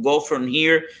 You go from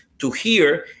here to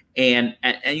here, and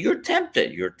you're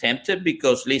tempted. You're tempted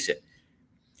because, listen,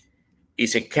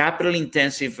 it's a capital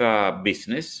intensive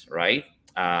business, right?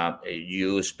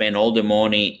 You spend all the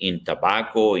money in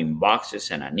tobacco, in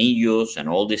boxes and anillos and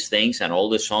all these things, and all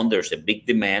of a sudden there's a big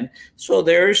demand. So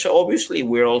there's obviously,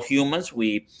 we're all humans.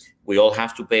 We all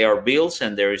have to pay our bills,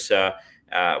 and there's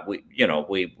we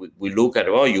look at,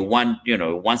 you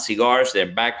want cigars, they're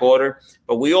back order,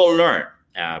 but we all learn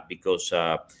because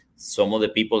some of the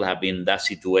people have been in that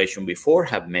situation before,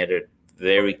 have made it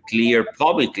very clear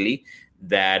publicly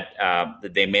that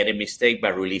they made a mistake by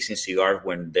releasing cigars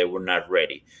when they were not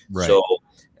ready. Right. So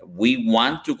we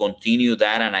want to continue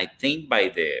that, and I think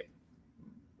by the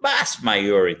vast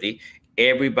majority,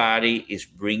 everybody is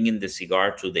bringing the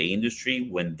cigar to the industry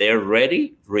when they're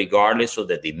ready, regardless of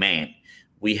the demand.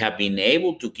 We have been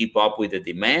able to keep up with the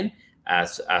demand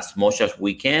as much as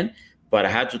we can. But I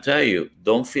have to tell you,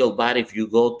 don't feel bad if you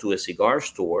go to a cigar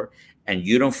store and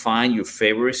you don't find your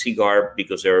favorite cigar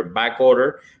because they're back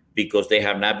order, because they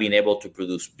have not been able to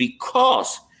produce.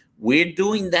 Because we're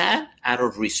doing that out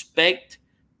of respect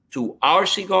to our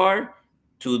cigar,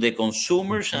 to the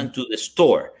consumers, and to the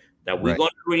store, that we're going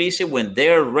to release it when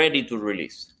they're ready to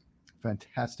release.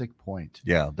 Fantastic point.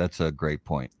 Yeah, that's a great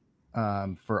point.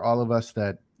 For all of us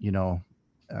that,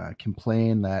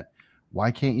 complain that,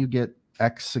 why can't you get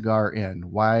X cigar in?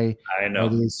 Why are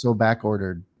they so back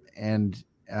ordered? And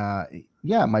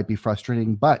it might be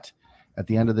frustrating, but at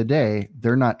the end of the day,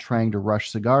 they're not trying to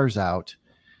rush cigars out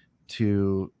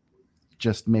to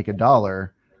just make $1.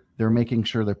 They're making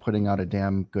sure they're putting out a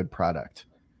damn good product.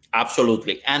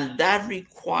 Absolutely. And that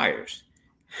requires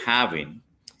having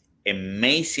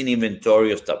amazing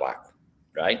inventory of tobacco,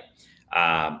 right?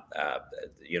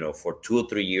 For 2 or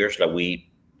 3 years, like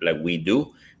we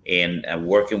do, and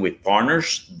working with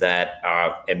partners that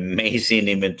are amazing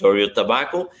inventory of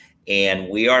tobacco. And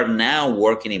we are now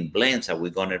working in blends that we're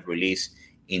going to release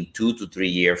in 2 to 3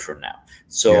 years from now.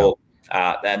 So,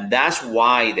 and that's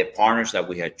why the partners that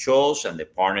we have chose and the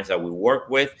partners that we work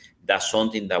with, that's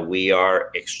something that we are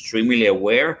extremely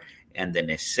aware, and the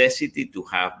necessity to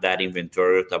have that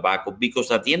inventory of tobacco,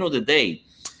 because at the end of the day,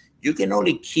 you can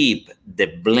only keep the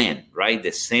blend, right,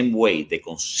 the same way, the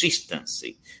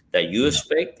consistency that you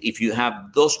expect if you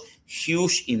have those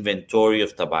huge inventory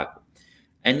of tobacco.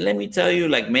 And let me tell you,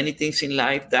 like many things in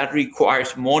life, that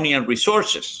requires money and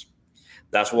resources.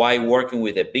 That's why working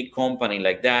with a big company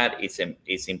like that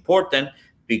is important,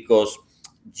 because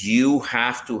you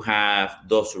have to have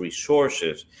those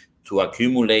resources to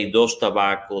accumulate those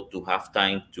tobacco, to have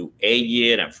time to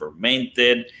age it and ferment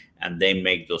it, and then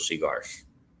make those cigars.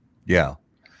 Yeah.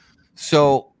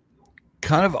 So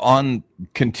kind of on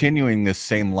continuing this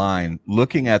same line,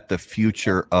 looking at the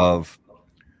future of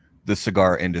the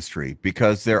cigar industry,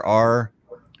 because there are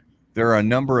a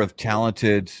number of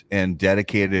talented and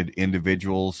dedicated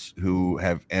individuals who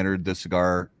have entered the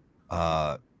cigar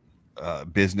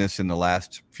business in the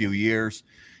last few years.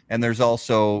 And there's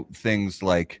also things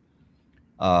like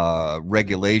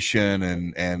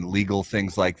regulation and legal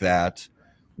things like that.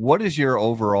 What is your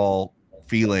overall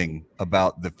feeling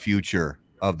about the future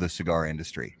of the cigar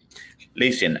industry?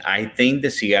 Listen, I think the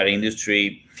cigar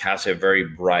industry has a very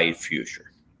bright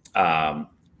future.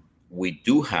 We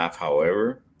do have,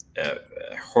 however,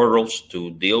 hurdles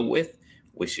to deal with,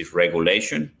 which is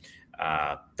regulation,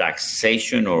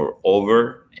 taxation or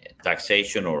over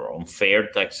taxation or unfair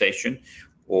taxation,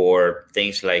 or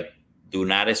things like do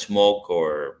not smoke,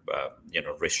 or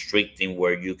restricting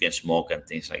where you can smoke and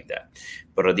things like that.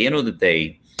 But at the end of the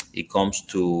day, it comes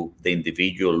to the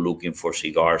individual looking for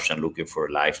cigars and looking for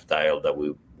a lifestyle that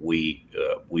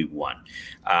we want.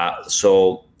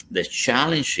 So the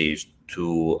challenge is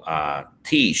to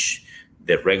teach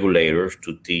the regulators,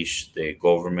 to teach the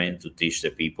government, to teach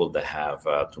the people that have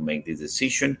to make this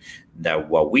decision, that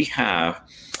what we have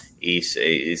is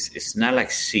it's not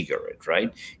like cigarette,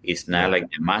 right? It's not like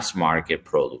the mass market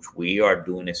products. We are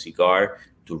doing a cigar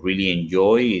to really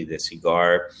enjoy the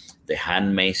cigar. The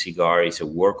handmade cigar is a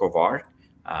work of art.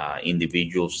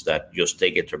 Individuals that just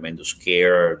take a tremendous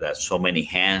care, that so many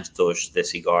hands touch the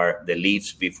cigar, the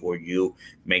leaves before you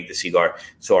make the cigar.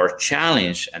 So our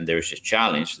challenge, and there's a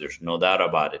challenge, there's no doubt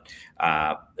about it,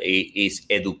 is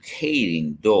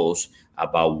educating those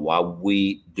about what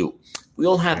we do. We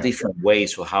all have different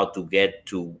ways of how to get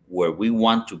to where we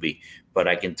want to be. But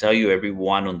I can tell you,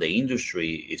 everyone on the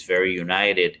industry is very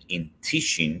united in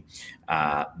teaching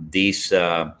these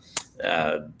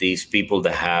people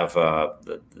that have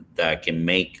that can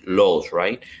make laws,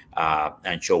 right?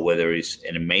 And show whether it's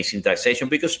an amazing taxation.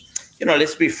 Because,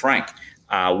 let's be frank,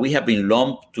 we have been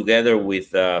lumped together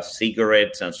with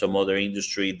cigarettes and some other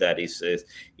industry that is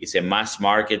a mass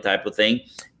market type of thing,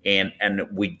 and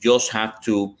we just have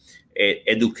to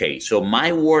educate. So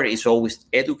my word is always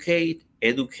educate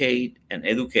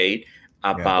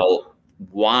about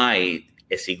why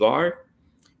a cigar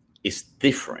is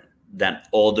different than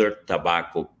other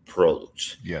tobacco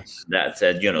products. Yes. That's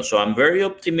so I'm very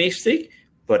optimistic,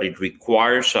 but it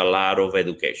requires a lot of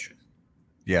education.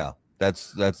 Yeah,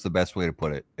 that's the best way to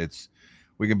put it.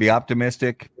 We can be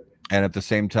optimistic and at the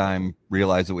same time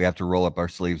realize that we have to roll up our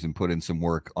sleeves and put in some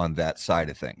work on that side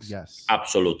of things. Yes.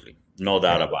 Absolutely. No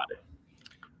doubt about it.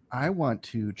 I want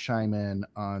to chime in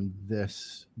on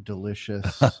this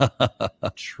delicious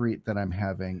treat that I'm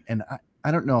having. And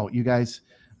I don't know, you guys.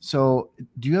 So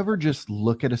do you ever just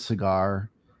look at a cigar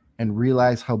and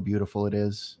realize how beautiful it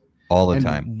is? All the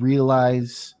time.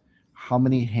 Realize how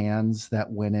many hands that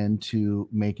went into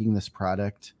making this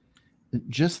product.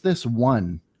 Just this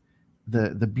one,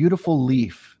 the beautiful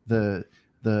leaf, the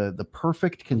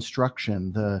perfect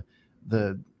construction,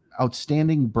 the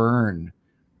outstanding burn,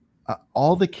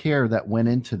 all the care that went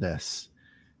into this.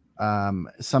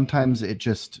 Sometimes I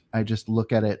just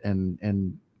look at it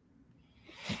and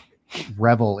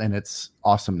revel in its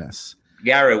awesomeness.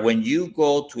 Garrett, when you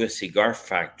go to a cigar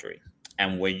factory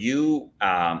and when you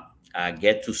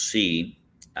get to see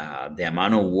the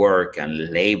amount of work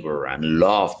and labor and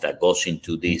love that goes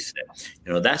into this,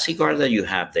 that cigar that you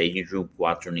have, the Aging Room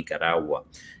Cuatro Nicaragua,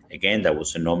 again, that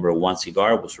was the #1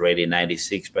 cigar, was rated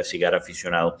 96 by Cigar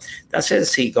Aficionado. That's a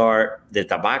cigar, the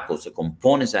tobaccos, the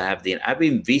components that have I've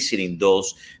been visiting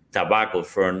those tobacco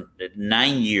for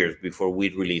 9 years before we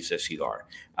released a cigar.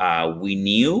 We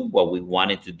knew what we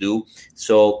wanted to do.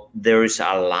 So there is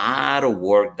a lot of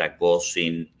work that goes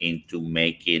into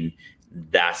making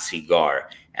that cigar.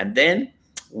 And then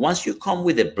once you come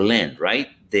with a blend, right,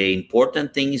 the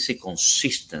important thing is a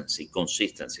consistency.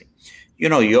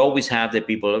 You always have the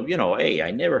people of, hey, I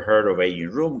never heard of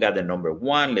Aging Room, got the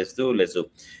 #1, let's do.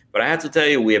 But I have to tell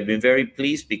you, we have been very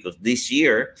pleased because this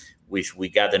year, which we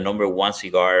got the #1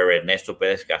 cigar, Ernesto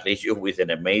Perez Carrillo, with an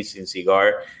amazing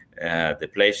cigar, the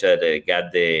place that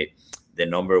got the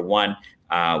 #1,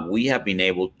 we have been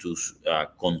able to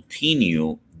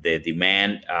continue. The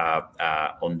demand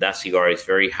on that cigar is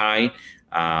very high.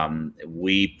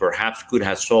 We perhaps could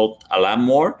have sold a lot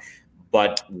more,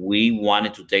 but we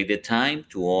wanted to take the time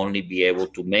to only be able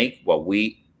to make what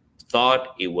we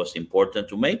thought it was important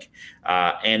to make.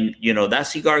 And that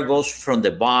cigar goes from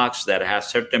the box that has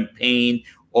certain paint,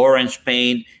 orange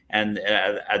paint, and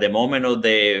at the moment of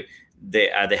the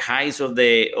highs of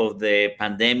the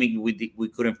pandemic, we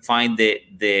couldn't find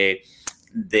the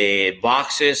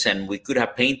boxes, and we could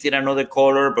have painted another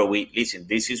color, but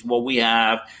this is what we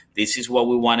have. This is what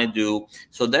we want to do.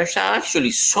 So there's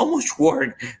actually so much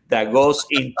work that goes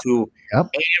into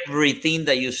everything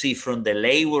that you see, from the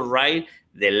label, right?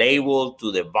 The label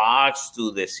to the box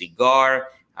to the cigar.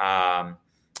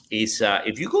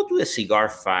 If you go to a cigar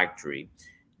factory,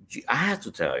 I have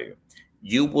to tell you,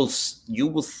 you will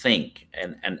think,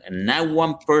 and not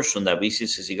one person that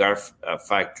visits a cigar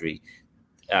factory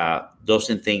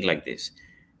doesn't think like this.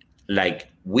 Like,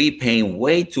 we paying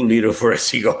way too little for a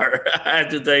cigar. I have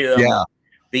to tell you that. Yeah,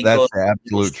 because that's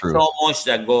absolute truth. So much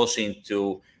that goes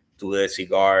into the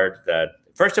cigar that,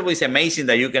 first of all, it's amazing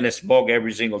that you can smoke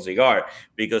every single cigar,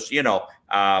 because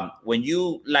when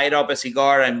you light up a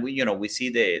cigar and we see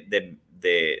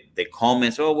the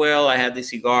comments, oh well, I had this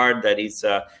cigar that is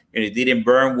it didn't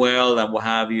burn well and what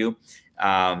have you.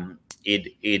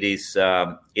 It is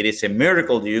a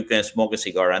miracle that you can smoke a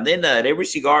cigar, and then that every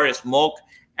cigar is smoked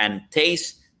and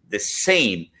tastes the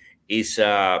same is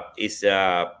a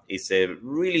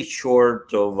really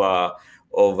short of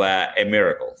a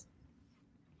miracle.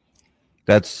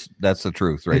 That's the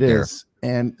truth right there.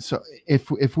 And so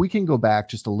if we can go back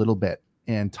just a little bit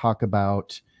and talk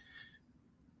about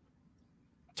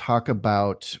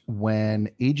when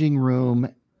Aging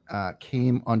Room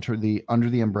came under the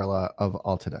umbrella of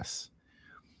Altadis.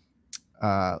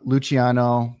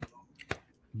 Luciano,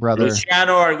 brother.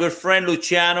 Luciano, our good friend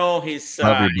Luciano, he's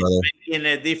making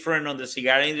a difference on the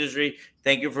cigar industry.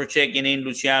 Thank you for checking in,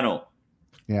 Luciano.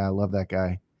 Yeah, I love that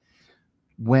guy.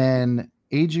 When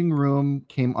Aging Room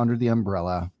came under the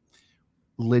umbrella,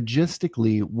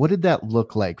 logistically, what did that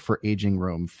look like for Aging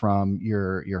Room from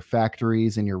your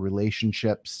factories and your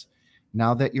relationships?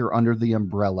 Now that you're under the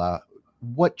umbrella,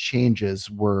 what changes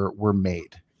were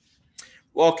made?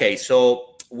 Well, okay,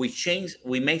 so we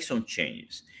made some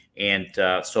changes. And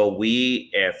so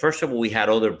we, first of all, we had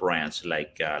other brands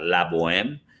like La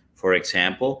Boheme, for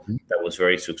example, that was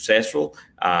very successful.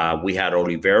 We had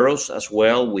Oliveros as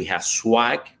well. We have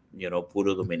Swag,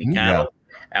 Puro Dominicano.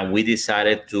 And we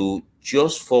decided to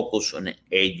just focus on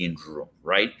Aging Room,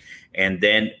 right? And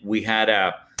then we had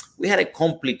a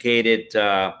complicated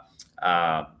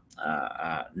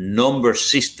number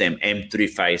system,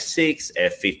 M356,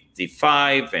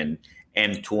 F55, and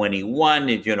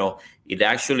M21. It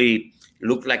actually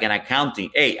looked like an accounting.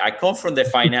 Hey, I come from the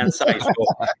finance side, so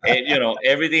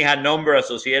everything had number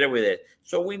associated with it.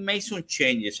 So we made some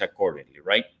changes accordingly,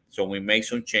 right? But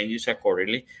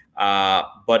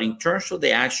in terms of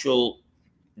the actual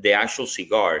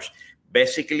cigars,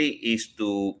 basically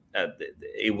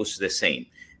it was the same.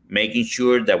 Making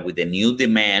sure that with the new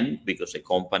demand, because the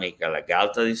company like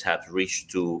Altadis had reached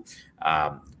to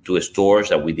stores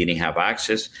that we didn't have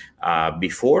access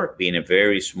before, being a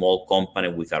very small company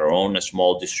with our own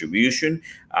small distribution.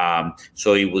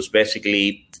 So it was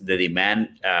basically the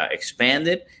demand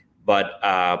expanded, but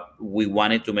we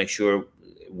wanted to make sure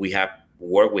we have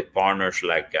worked with partners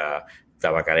like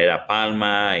Tabacalera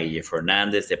Palma, AJ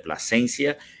Fernandez, de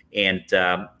Plasencia, and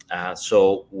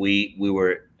so we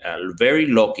were very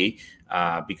lucky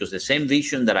because the same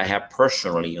vision that I have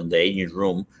personally on the Aging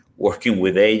Room, working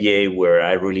with AJ, where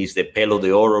I released the Pelo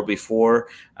de Oro before,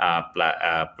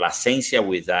 Plasencia,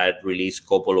 with that released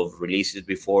couple of releases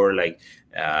before, like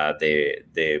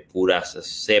the Pura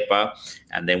Cepa,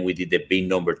 and then we did the Big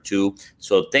Number 2.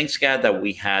 So thanks God that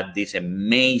we had this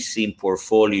amazing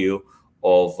portfolio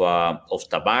of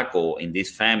tobacco in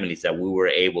these families that we were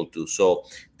able to. So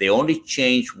the only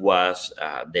change was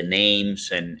the names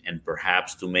and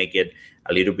perhaps to make it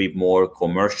a little bit more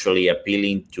commercially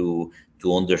appealing to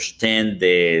understand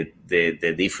the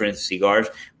different cigars.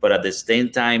 But at the same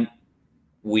time,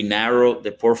 we narrowed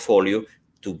the portfolio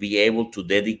to be able to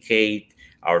dedicate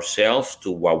ourselves to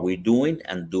what we're doing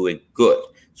and do it good.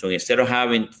 So instead of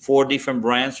having 4 different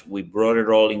brands, we brought it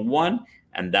all in one,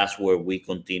 and that's where we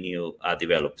continue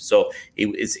develop. So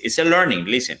it's a learning.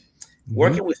 Listen,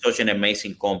 working with such an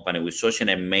amazing company, with such an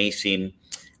amazing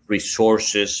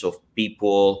resources of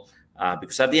people,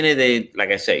 because at the end of the day, like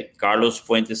I say, Carlos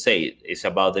Fuentes say it's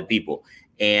about the people.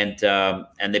 And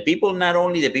the people, not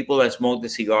only the people that smoke the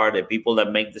cigar, the people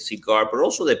that make the cigar, but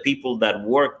also the people that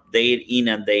work day in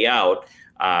and day out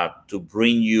to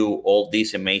bring you all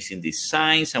these amazing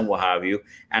designs and what have you.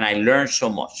 And I learned so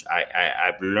much.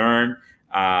 I've learned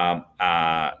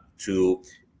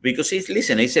because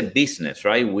it's a business,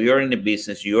 right? We are in a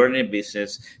business, you're in a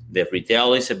business, the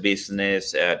retail is a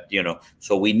business,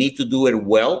 so we need to do it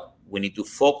well. We need to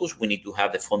focus, we need to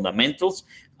have the fundamentals,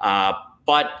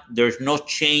 but there's no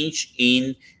change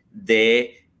in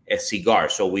the cigar.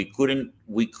 So we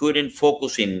couldn't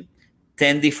focus in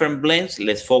 10 different blends.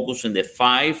 Let's focus on the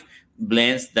 5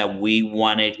 blends that we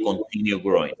want to continue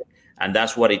growing. And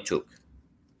that's what it took.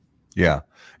 Yeah.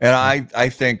 And I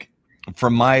think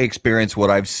from my experience, what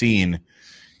I've seen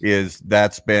is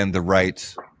that's been the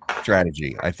right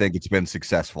strategy. I think it's been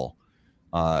successful.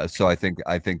 So I think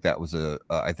that was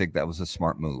a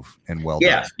smart move and well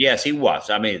done. Yes, it was.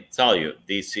 I mean, tell you,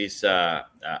 this is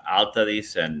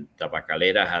Altadis and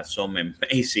Tabacalera has some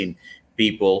amazing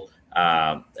people,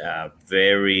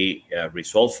 very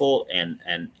resourceful and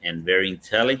very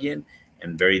intelligent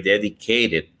and very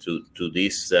dedicated to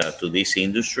this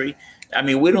industry. I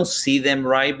mean, we don't see them,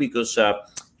 right? Because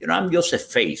I'm just a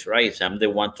face, right? So I'm the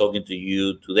one talking to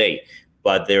you today,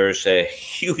 but there's a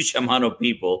huge amount of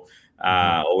people.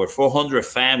 Over 400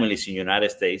 families in the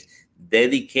United States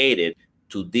dedicated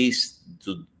to this,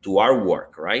 to our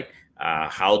work, right?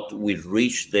 How we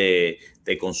reach the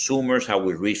consumers, how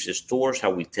we reach the stores,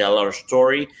 how we tell our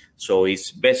story. So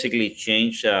it's basically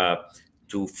changed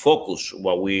to focus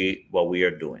what we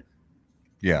are doing.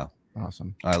 Yeah,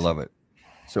 awesome. I love it.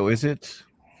 So is it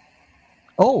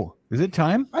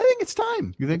time? I think it's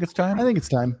time. You think it's time? I think it's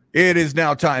time. It is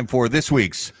now time for this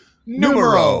week's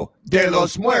Numero de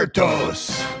los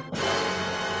Muertos.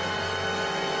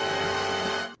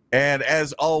 And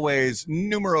as always,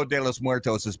 Numero de los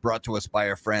Muertos is brought to us by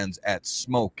our friends at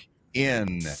Smoke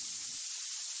Inn.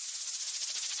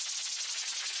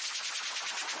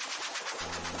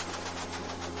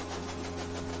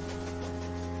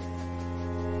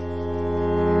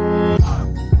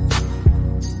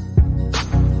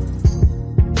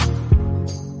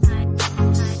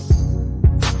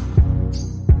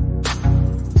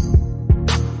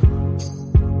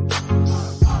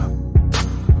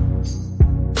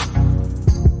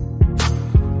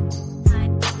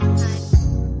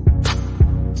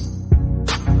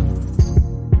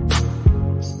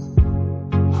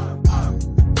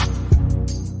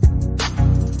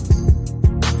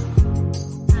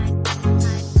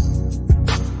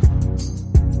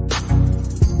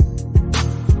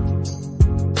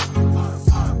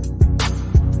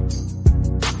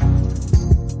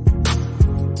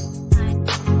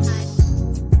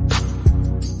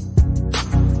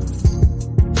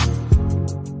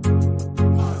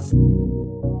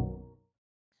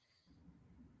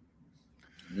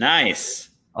 Nice.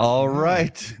 All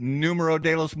right. Numero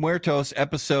de los Muertos,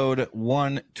 episode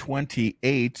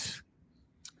 128.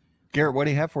 Garrett, what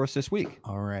do you have for us this week?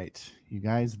 All right, you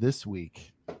guys, this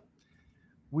week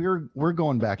we're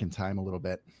going back in time a little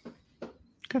bit.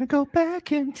 Gonna go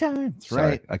back in time. That's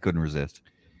right. I couldn't resist.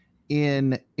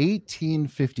 In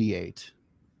 1858,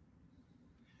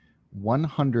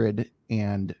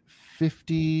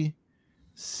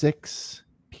 156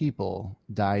 people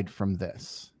died from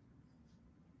this.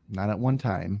 Not at one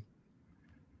time.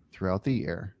 Throughout the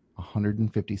year,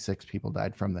 156 people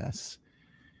died from this.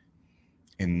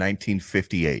 In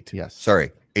 1958. Yes.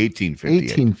 Sorry,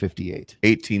 1858. 1858.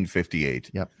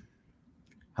 1858. Yep.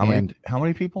 How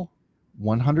many people?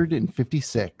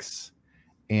 156.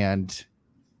 And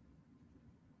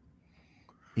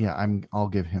yeah, I'll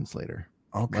give hints later.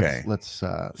 Okay. Let's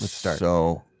start.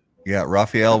 So, yeah,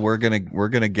 Raphael, we're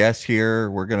gonna guess here.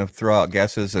 We're gonna throw out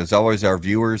guesses. As always, our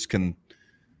viewers can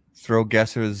throw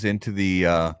guesses into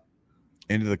the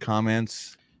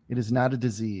comments. It is not a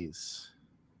disease.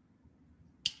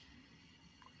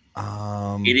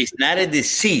 It is not a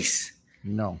disease.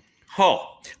 No.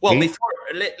 Oh, well,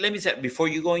 let me say, before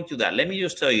you go into that, let me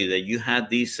just tell you that you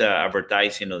had this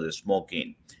advertising of the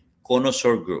Smoking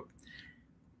Connoisseur Group.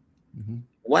 Mm-hmm.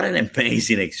 What an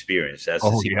amazing experience. I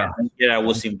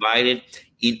was invited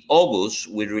in August.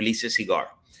 We released a cigar.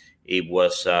 It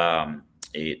was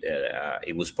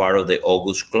it was part of the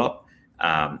August Club.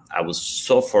 I was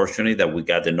so fortunate that we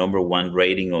got the #1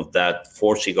 rating of that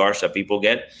 4 cigars that people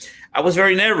get. I was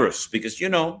very nervous because,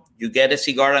 you get a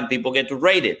cigar and people get to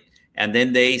rate it. And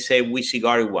then they say which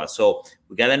cigar it was. So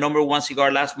we got a #1 cigar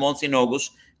last month in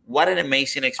August. What an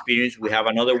amazing experience. We have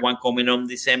another one coming on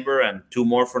December and 2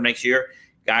 more for next year.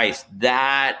 Guys,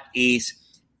 that is,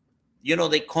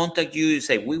 they contact you and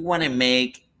say, we want to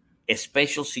make a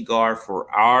special cigar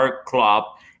for our club.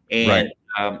 And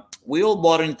we all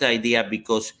bought into the idea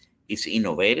because it's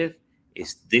innovative,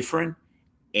 it's different,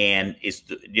 and it's,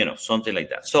 something like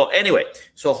that. So anyway,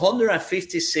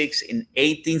 156 in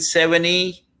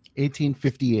 1870.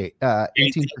 1858.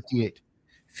 1858.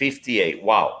 58.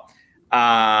 Wow.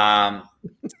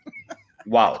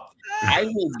 Wow. I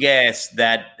will guess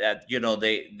that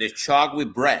the chalk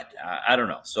with bread. I don't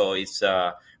know. So it's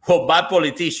bad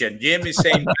politician. Jim is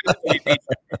saying bad politician.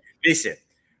 Listen,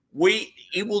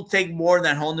 it will take more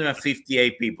than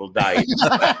 158 people dying.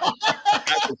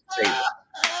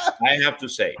 I have to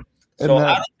say. So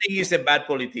I don't think he's a bad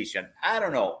politician. I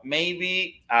don't know.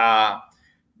 Maybe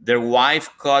their wife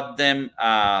caught them.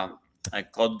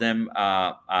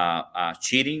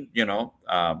 Cheating.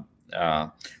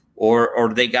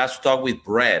 Or they got stuck with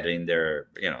bread in their.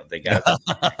 They got.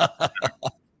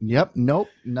 Yep. Nope.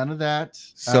 None of that.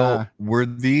 So were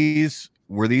these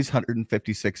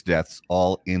 156 deaths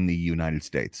all in the United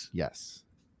States? Yes.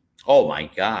 Oh my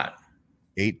God.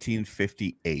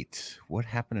 1858. What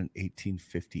happened in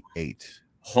 1858?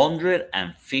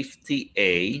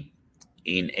 158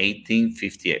 in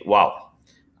 1858. Wow.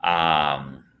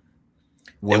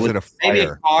 Was it a fire? Maybe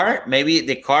a car. Maybe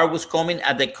the car was coming.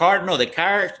 The car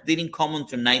didn't come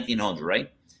until 1900,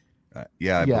 right? I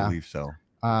believe so.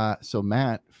 So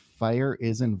Matt, fire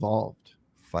is involved.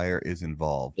 Fire is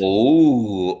involved.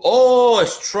 Oh,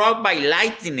 struck by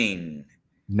lightning.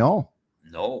 No,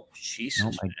 Jesus.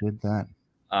 No, I did that.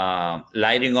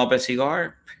 Lighting up a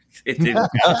cigar? It didn't.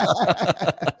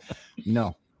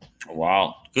 No.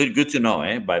 Wow. Good to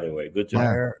know, by the way. Good to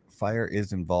know. Fire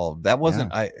is involved. That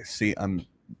wasn't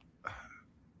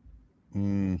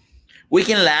We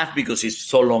can laugh because it's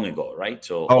so long ago, right?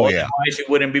 So yeah. otherwise it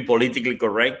wouldn't be politically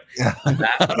correct.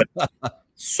 But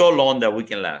so long that we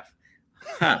can laugh.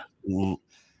 Huh.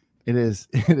 It is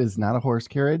not a horse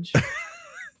carriage.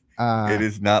 It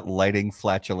is not lighting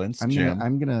flatulence, Jim.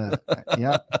 I'm gonna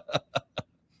yeah.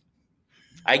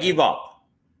 I give up.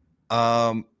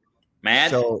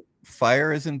 Matt? So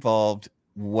fire is involved.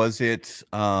 Was it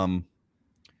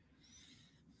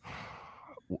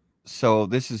so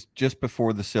this is just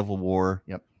before the Civil War?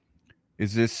 Yep.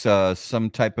 Is this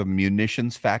some type of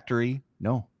munitions factory?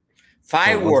 No.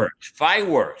 Fireworks.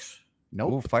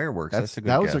 Nope. Oh, fireworks. That's a good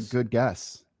that guess. was a good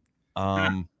guess.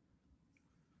 Fire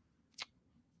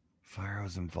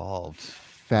was involved.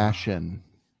 Fashion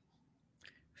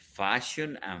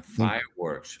and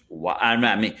fireworks. Wow.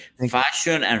 I mean,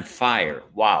 fashion and fire.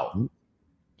 Wow.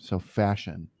 So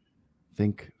fashion.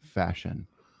 Think fashion.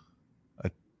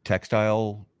 A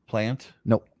textile plant?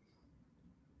 Nope.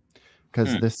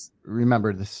 Because this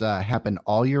happened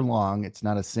all year long. It's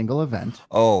not a single event.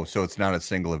 Oh, so it's not a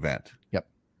single event. Yep.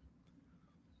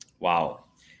 Wow.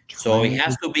 So it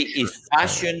has to be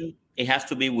fashion. It has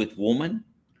to be with women.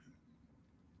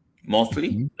 Mostly?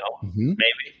 Mm-hmm. No, Mm-hmm.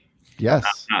 maybe.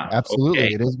 Yes, absolutely.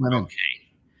 Okay. It is women.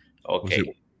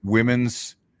 Okay.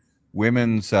 Women's what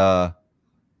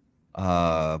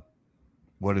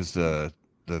is the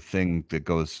thing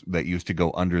that used to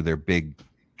go under their big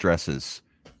dresses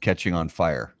catching on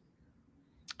fire?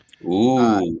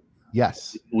 Ooh.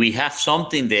 Yes. We have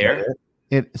something there.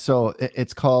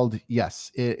 It's called,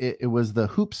 yes. It was the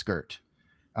hoop skirt.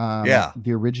 The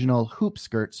original hoop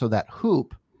skirt. So that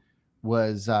hoop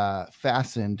was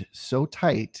fastened so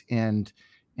tight, and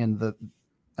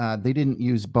they didn't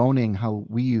use boning how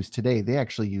we use today. They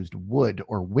actually used wood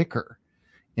or wicker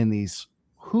in these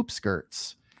hoop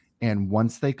skirts, and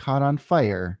once they caught on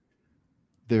fire,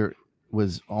 there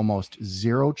was almost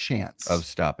zero chance of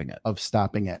stopping it.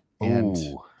 And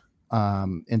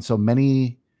so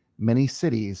many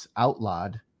cities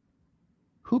outlawed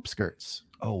hoop skirts.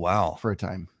 Oh wow! For a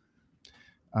time.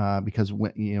 Because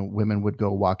women would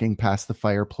go walking past the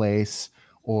fireplace,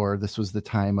 or this was the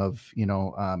time of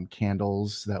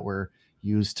candles that were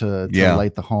used to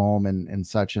light the home and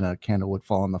such, and a candle would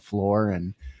fall on the floor.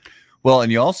 And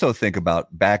you also think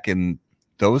about back in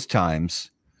those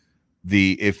times,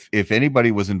 if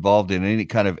anybody was involved in any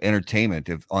kind of entertainment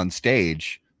on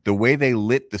stage, the way they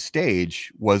lit the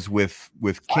stage was with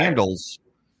candles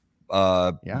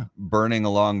burning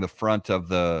along the front of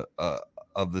the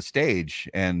stage.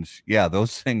 And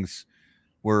those things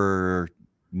were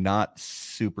not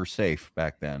super safe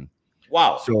back then.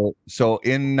 Wow. So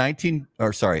in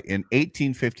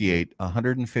 1858,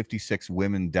 156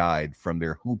 women died from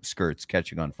their hoop skirts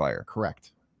catching on fire.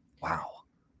 Correct. Wow.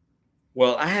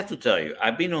 Well, I have to tell you,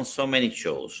 I've been on so many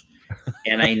shows,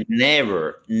 and I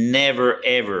never,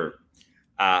 ever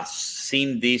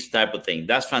seen this type of thing.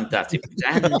 That's fantastic.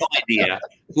 I had no idea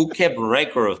who kept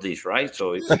record of this, right?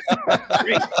 So it's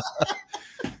great.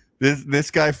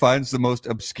 This guy finds the most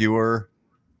obscure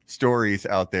stories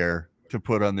out there to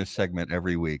put on this segment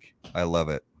every week. I love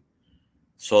it.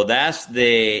 So that's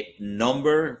the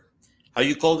number. How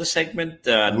you call the segment?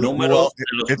 Número de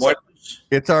los muertos.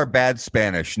 It's our bad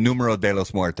Spanish. Número de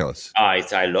los muertos.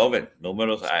 I love it.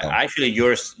 Números. Actually,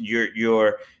 your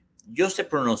just the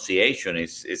pronunciation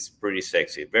is pretty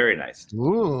sexy. Very nice.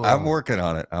 Ooh. I'm working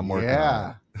on it. On it. Very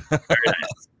nice.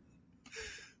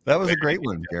 That was a great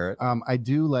one, Garrett. I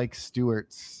do like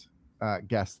Stuart's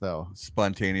guess, though.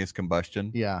 Spontaneous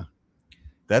combustion. Yeah.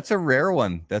 That's a rare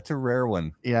one.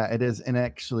 Yeah, it is. And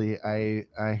actually, I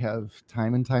have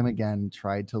time and time again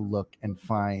tried to look and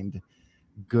find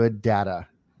good data.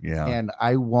 Yeah. And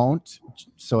I won't.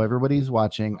 So everybody's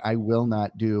watching. I will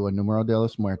not do a Número de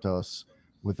los Muertos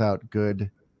without good,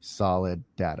 solid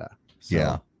data. So.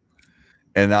 Yeah.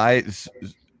 And I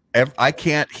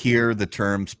can't hear the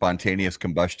term spontaneous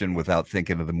combustion without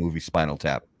thinking of the movie Spinal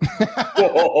Tap.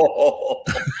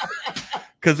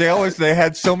 Because they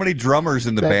had so many drummers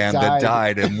in the band that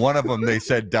died, and one of them they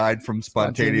said died from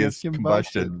spontaneous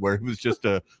combustion, where it was just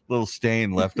a little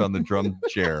stain left on the drum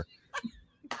chair.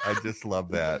 I just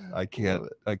love that. I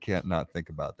can't not think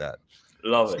about that.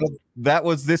 Love it. That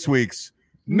was this week's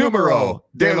Número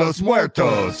de los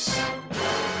Muertos.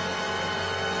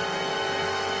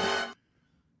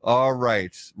 All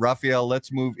right, Rafael,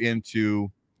 let's move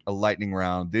into a lightning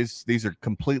round. These are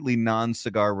completely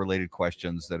non-cigar related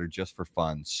questions that are just for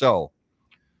fun. So,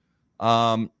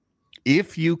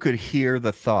 if you could hear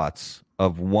the thoughts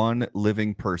of one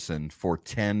living person for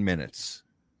 10 minutes,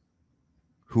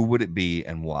 who would it be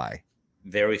and why?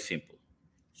 Very simple.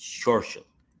 Churchill.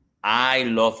 I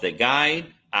love the guy.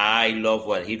 I love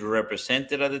what he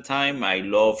represented at the time. I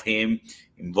love him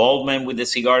involvement with the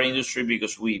cigar industry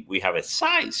because we have a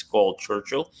size called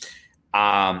Churchill.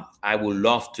 I would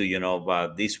love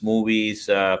to, these movies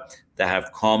that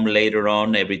have come later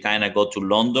on. Every time I go to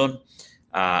London,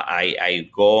 I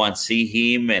go and see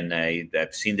him, and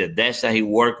I've seen the desk that he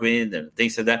worked with and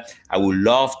things like that. I would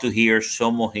love to hear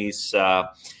some of his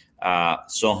thought.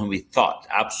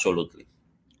 Absolutely.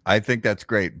 I think that's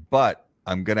great, but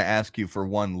I'm going to ask you for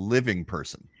one living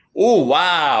person. Oh,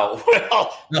 wow.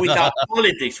 Well, without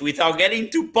politics, without getting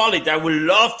to politics, I would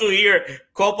love to hear a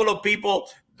couple of people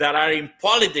that are in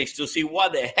politics to see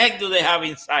what the heck do they have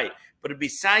inside. But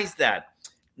besides that,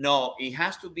 no, it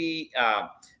has to be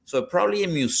so probably a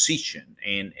musician,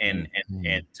 and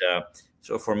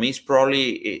so for me, it's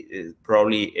probably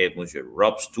it was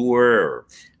Rob Stewart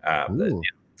or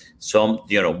some,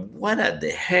 what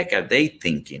the heck are they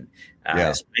thinking?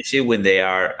 Especially when they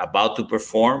are about to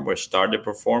perform or started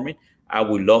performing. I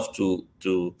would love to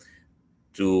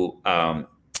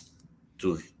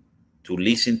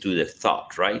listen to the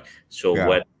thought, right? So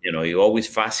what, it always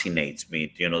fascinates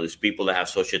me, these people that have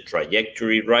such a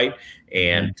trajectory, right?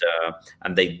 And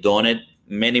they've done it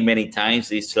many times,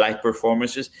 these live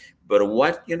performances. But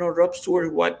what, Rob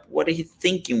Stewart, what is he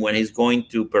thinking when he's going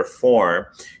to perform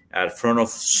in front of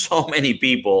so many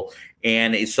people?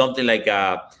 And it's something like,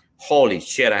 holy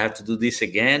shit, I have to do this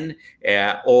again.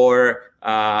 Let's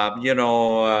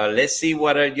see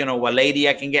what lady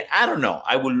I can get. I don't know.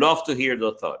 I would love to hear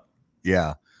the thought.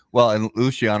 Yeah. Well, and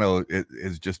Luciano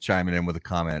is just chiming in with a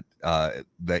comment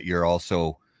that you're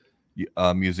also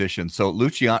a musician. So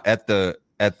Luciano at the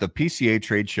PCA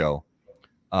trade show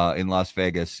in Las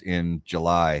Vegas in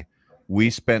July, we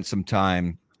spent some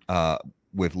time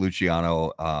with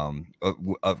Luciano,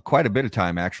 quite a bit of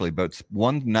time actually, but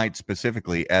one night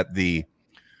specifically at the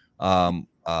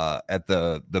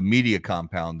media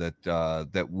compound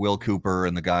that Will Cooper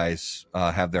and the guys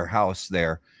have their house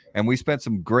there, and we spent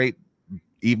some great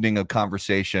evening of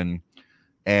conversation,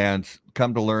 and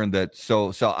come to learn that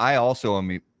so I also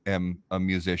am a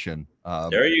musician.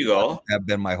 There you go. Have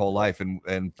been my whole life,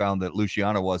 and found that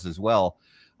Luciano was as well.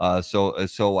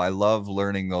 So I love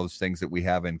learning those things that we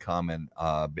have in common.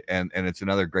 And it's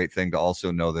another great thing to also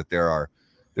know that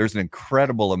there's an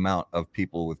incredible amount of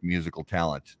people with musical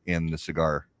talent in the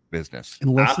cigar business.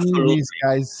 And listening to these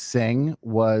guys sing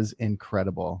was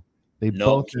incredible. They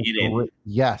both great.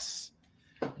 Yes.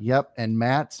 Yep. And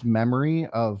Matt's memory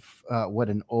of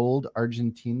an old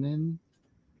Argentinian.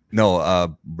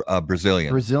 No,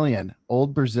 Brazilian,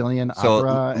 old Brazilian so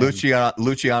opera.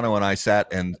 Luciano and I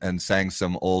sat and sang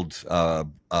some old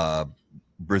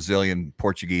Brazilian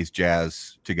Portuguese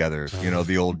jazz together.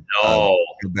 The old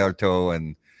Gilberto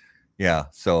and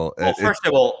So first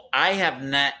of all, I have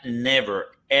never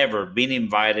ever been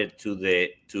invited to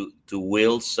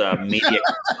Will's media.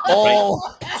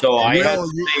 So I have to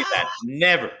say that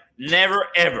never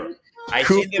ever. I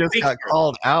seen the picture. Got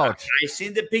called out. I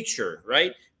seen the picture,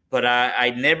 right? But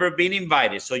I never been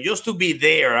invited. So just to be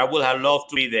there, I would have loved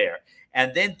to be there.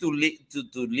 And then to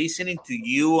listening to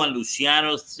you and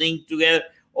Luciano sing together.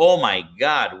 Oh my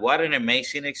God, what an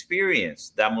amazing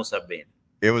experience that must have been.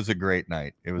 It was a great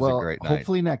night. It was a great night.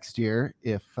 Hopefully next year,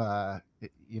 if we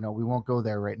won't go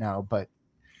there right now, but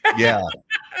yeah.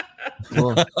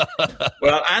 Well,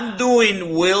 I'm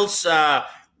doing Will's. I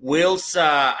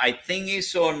think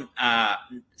it's on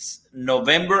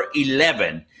November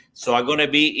 11. So I'm gonna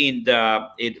be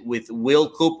with Will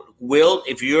Cooper. Will,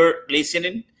 if you're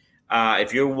listening,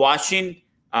 if you're watching,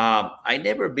 I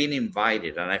never been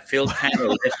invited, and I feel kind of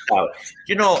left out.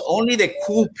 Only the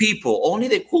cool people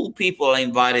are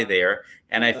invited there,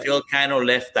 and I feel kind of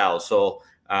left out. So,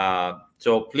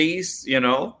 please,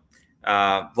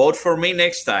 vote for me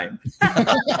next time.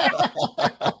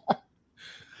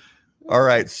 All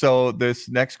right. So this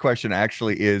next question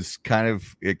actually is kind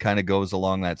of goes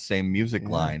along that same music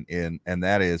line, and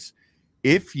that is,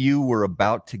 if you were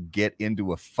about to get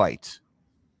into a fight,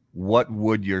 what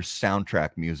would your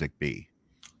soundtrack music be?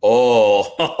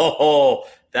 Oh,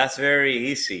 that's very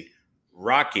easy.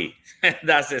 Rocky.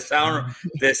 That's the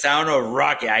sound of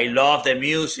Rocky. I love the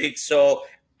music, so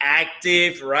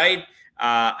active, right?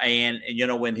 And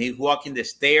when he's walking the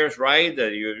stairs, right?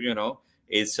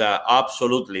 It's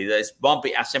absolutely, it's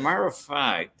bumpy. As a matter of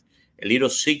fact, a little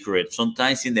secret,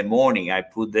 sometimes in the morning, I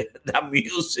put that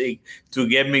music to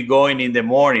get me going in the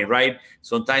morning, right?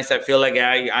 Sometimes I feel like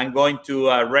I'm going to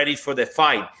ready for the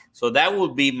fight. So that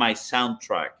would be my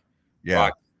soundtrack.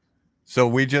 Yeah. So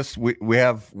we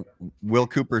have Will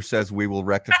Cooper says we will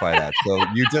rectify that. So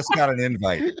you just got an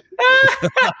invite.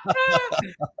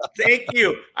 Thank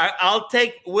you. I'll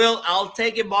take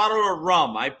a bottle of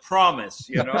rum. I promise.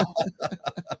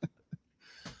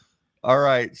 All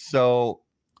right. So,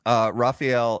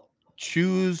 Rafael,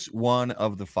 choose one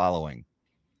of the following.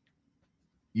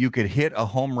 You could hit a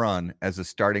home run as a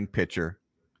starting pitcher.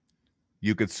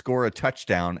 You could score a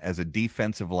touchdown as a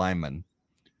defensive lineman.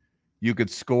 You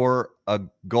could score a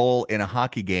goal in a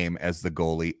hockey game as the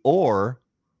goalie, or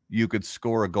you could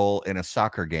score a goal in a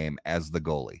soccer game as the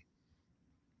goalie.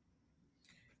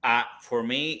 For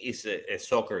me, it's a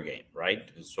soccer game,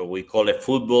 right? So we call it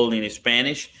football in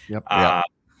Spanish. Yep.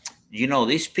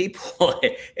 These people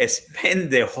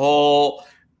spend the whole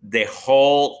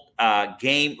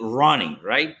game running,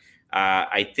 right?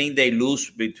 I think they lose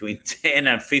between 10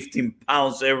 and 15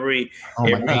 pounds every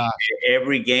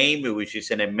game, which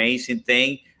is an amazing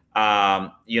thing.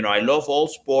 I love all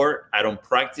sport. I don't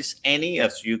practice any,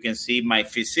 as you can see my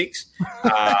physiques.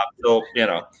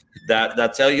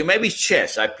 That tell you. Maybe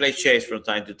chess. I play chess from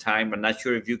time to time. I'm not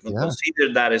sure if you can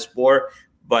consider that a sport,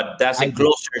 but that's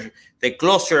the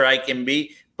closer I can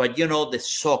be. But the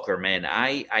soccer, man,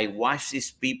 I watch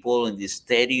these people in the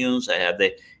stadiums. I had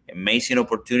the amazing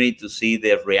opportunity to see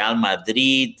the Real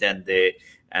Madrid and the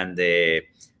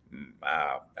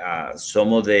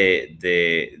some of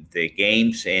the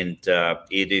games, and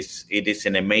it is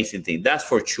an amazing thing, that's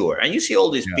for sure. And you see all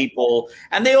these people,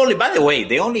 and they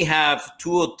only have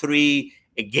 2 or 3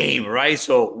 a game, right?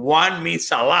 So one means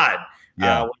a lot.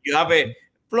 When you have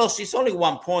plus it's only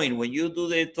 1 point. When you do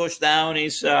the touchdown,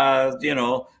 it's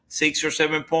 6 or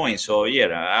 7 points. So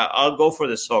I'll go for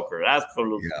the soccer,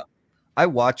 absolutely. I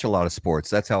watch a lot of sports.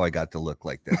 That's how I got to look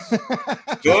like this.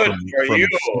 Good for you.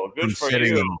 Good for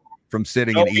you. From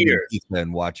sitting and eating pizza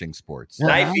and watching sports. Well,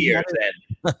 I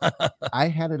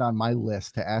had it on my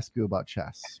list to ask you about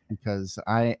chess because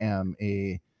I am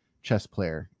a chess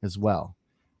player as well.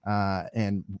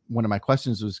 And one of my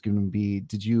questions was going to be,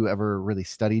 did you ever really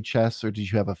study chess, or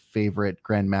did you have a favorite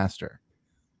grandmaster?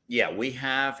 Yeah, we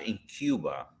have in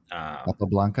Cuba.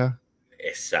 Capablanca?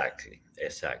 Exactly.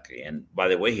 And by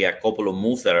the way, he had a couple of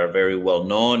moves that are very well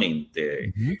known in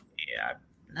the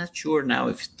I'm not sure now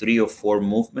if it's 3 or 4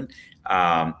 movement.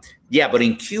 But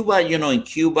in Cuba,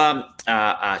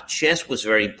 chess was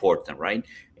very important, right?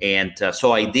 And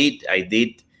so I think I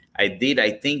did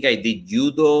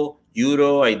judo,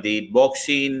 I did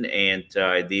boxing, and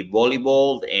I did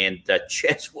volleyball, and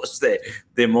chess was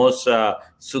the most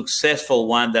successful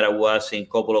one that I was in a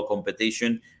couple of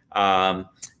competition.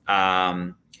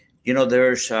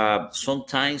 There's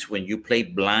sometimes when you play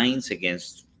blinds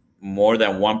against more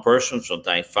than one person,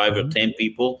 sometimes 5 or 10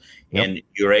 people, and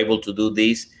you're able to do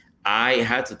this. I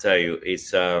had to tell you,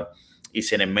 it's an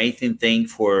amazing thing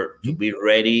to be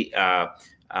ready. Have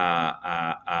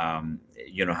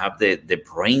the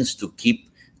brains to keep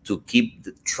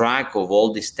the track of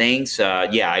all these things.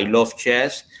 I love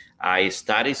chess. I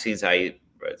studied since I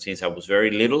was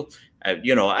very little.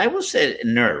 I was a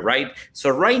nerd, right? So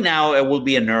right now I will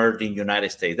be a nerd in the United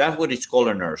States. That's what it's called,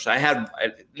 a nerd. So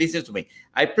listen to me.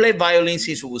 I play violin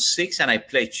since I was 6, and I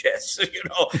play chess. You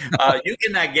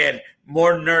cannot get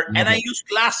more nerd. And I use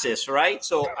glasses, right?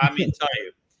 So tell you,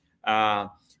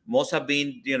 most have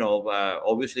been,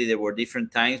 obviously there were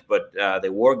different times, but the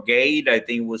word gay, I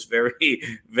think, was very,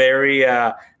 very,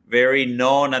 very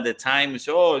known at the time.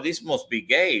 So this must be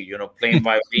gay, playing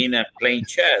violin and playing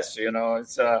chess.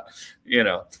 It's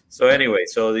So anyway,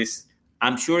 so this,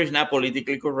 I'm sure it's not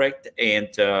politically correct, and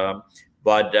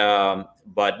but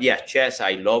chess,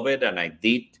 I love it, and I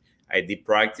did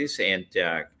practice. And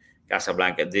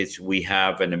Casablanca, we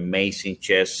have an amazing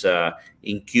chess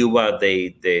in Cuba.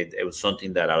 It was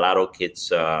something that a lot of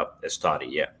kids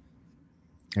study.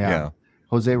 Yeah.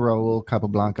 Jose Raul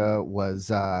Capablanca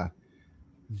was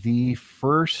the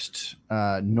first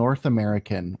North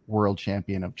American world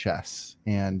champion of chess,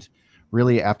 and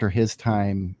really after his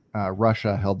time,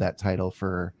 Russia held that title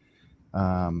for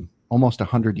almost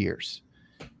 100 years.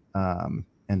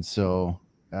 And so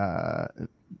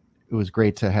it was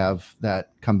great to have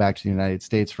that come back to the United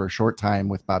States for a short time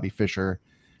with Bobby Fischer,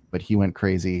 but he went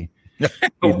crazy.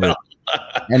 And the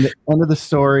end of the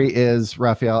story is,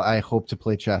 Rafael, I hope to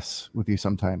play chess with you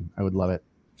sometime. I would love it.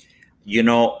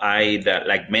 I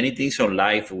like many things on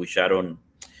life, which I don't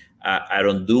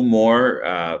do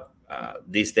more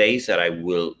these days, that I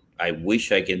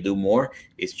wish I can do more,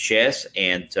 is chess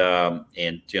and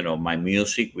my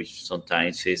music, which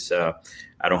sometimes is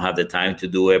I don't have the time to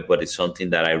do it, but it's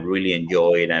something that I really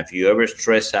enjoy. And if you ever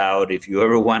stress out, if you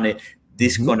ever want to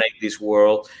disconnect this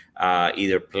world,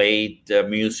 either play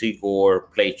music or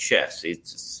play chess.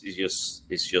 It's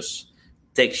just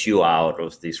takes you out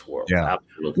of this world. Yeah.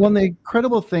 Absolutely. Well, the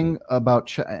incredible thing about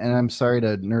chess, and I'm sorry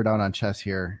to nerd out on chess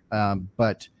here,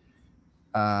 but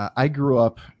I grew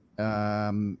up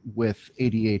with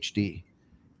ADHD,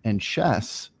 and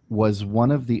chess was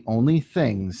one of the only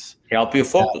things Help you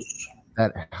focus.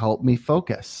 that helped me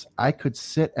focus. I could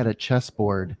sit at a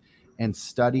chessboard and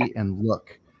study and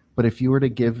look. But if you were to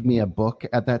give me a book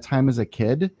at that time as a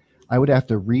kid, I would have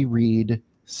to reread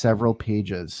several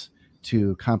pages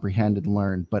to comprehend and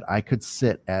learn. But I could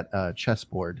sit at a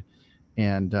chessboard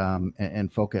and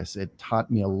focus. It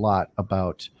taught me a lot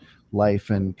about life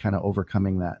and kind of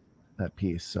overcoming that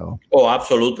piece. So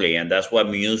absolutely, and that's what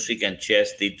music and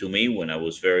chess did to me when I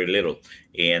was very little.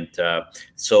 And I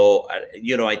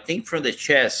think from the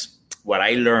chess, what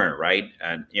I learned, right,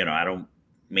 and I don't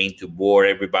mean to bore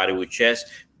everybody with chess,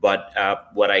 but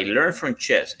what I learned from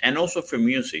chess and also from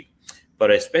music, but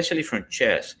especially from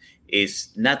chess, is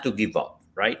not to give up,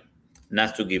 right?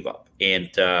 Not to give up.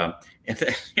 And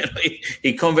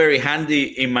it come very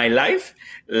handy in my life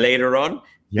later on.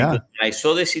 Yeah, I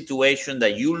saw the situation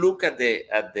that you look at the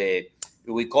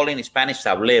we call in Spanish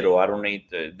tablero. I don't need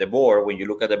the board. When you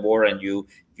look at the board and you're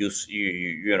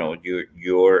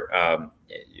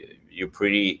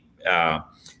pretty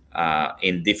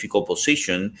in difficult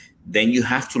position, then you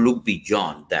have to look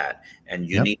beyond that, and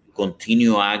you need to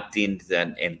continue acting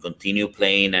and continue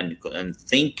playing and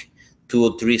think 2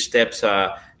 or 3 steps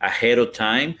ahead of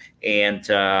time, and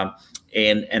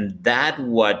that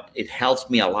what it helps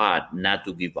me a lot not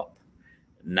to give up,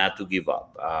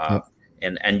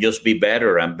 and just be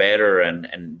better and better,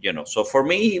 and so for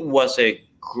me it was a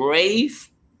great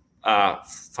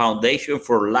foundation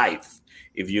for life,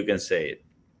 if you can say it.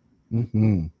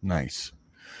 Mm-hmm. Nice.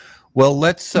 Well,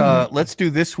 let's do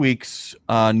this week's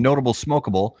Notable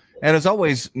Smokable. And as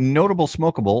always, Notable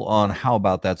Smokable on How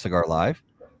About That Cigar Live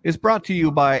is brought to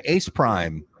you by Ace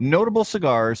Prime. Notable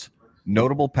cigars,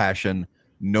 notable passion,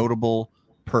 notable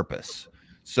purpose.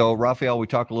 So, Rafael, we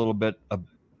talked a little bit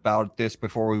about this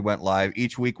before we went live.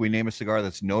 Each week we name a cigar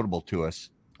that's notable to us.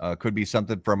 Could be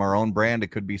something from our own brand.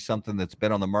 It could be something that's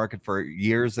been on the market for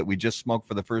years that we just smoked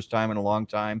for the first time in a long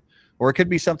time. Or it could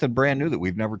be something brand new that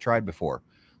we've never tried before.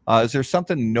 Is there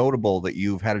something notable that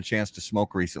you've had a chance to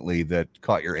smoke recently that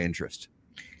caught your interest?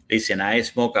 Listen, I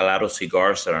smoke a lot of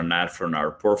cigars that are not from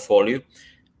our portfolio.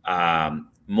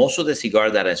 Most of the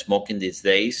cigars that I smoke in these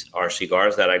days are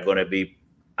cigars that are going to be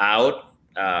out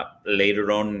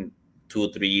later on, 2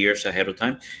 or 3 years ahead of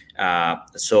time. But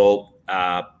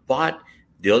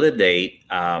the other day,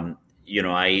 I'm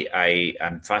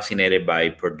fascinated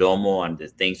by Perdomo and the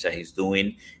things that he's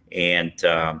doing. And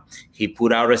he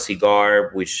put out a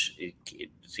cigar, which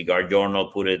Cigar Journal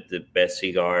put it the best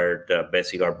cigar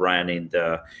brand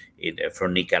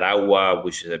from Nicaragua,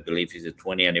 which I believe is the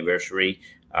 20th anniversary.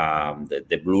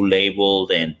 The blue label,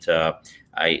 and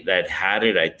I had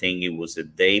it. I think it was the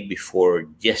day before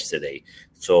yesterday,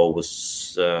 so it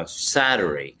was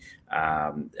Saturday.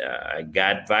 I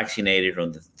got vaccinated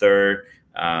on the 3rd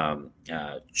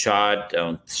shot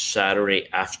on Saturday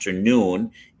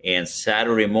afternoon. And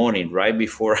Saturday morning, right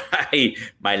before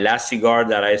my last cigar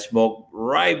that I smoked,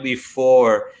 right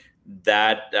before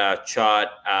that shot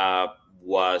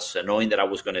was knowing that I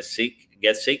was going to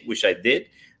get sick, which I did.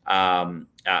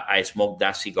 I smoked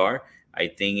that cigar. I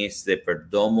think it's the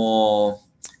Perdomo.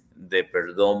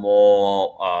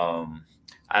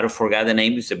 I don't forget the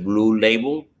name. It's a blue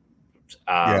label.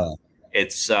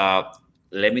 It's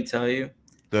let me tell you,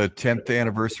 the 10th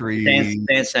anniversary.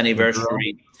 10th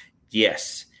anniversary.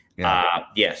 Yes. Yeah.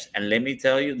 Yes. And let me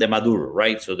tell you, the Maduro,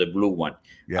 right? So the blue one.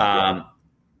 Yeah.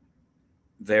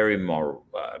 Very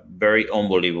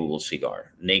unbelievable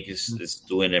cigar. Nick is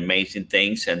doing amazing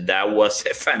things. And that was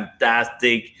a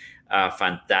fantastic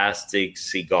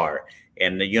cigar.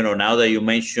 And, now that you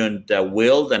mentioned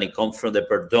Wild, and it comes from the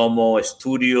Perdomo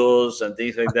studios and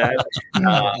things like that.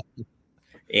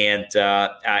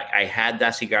 I had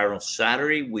that cigar on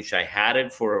Saturday, which I had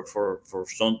it for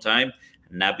some time.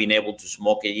 Not been able to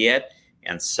smoke it yet.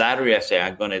 And Saturday, I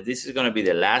said, this is going to be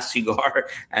the last cigar.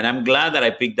 And I'm glad that I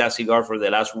picked that cigar for the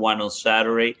last one on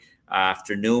Saturday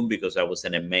afternoon, because that was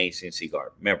an amazing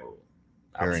cigar. Memorable.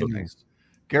 Very nice.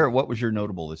 Garrett, what was your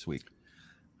notable this week?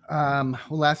 Well,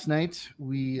 last night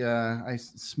I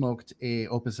smoked a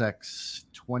Opus X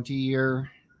 20-year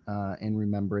in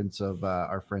remembrance of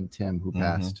our friend Tim, who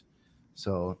passed.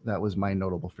 So that was my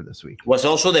notable for this week. Was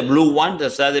also the blue one?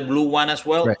 Is that the blue one as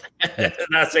well? Right. Yeah.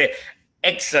 That's an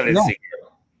excellent cigar.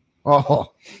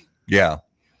 Oh, yeah.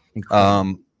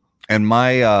 And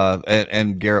my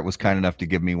and Garrett was kind enough to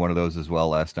give me one of those as well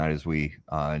last night as we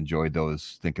enjoyed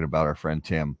those, thinking about our friend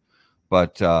Tim.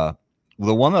 But the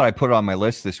one that I put on my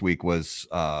list this week was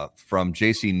from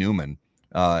JC Newman,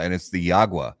 and it's the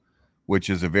Yagua, which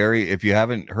is a very, if you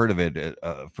haven't heard of it,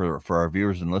 for our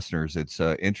viewers and listeners, it's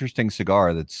an interesting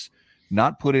cigar that's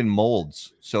not put in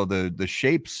molds, so the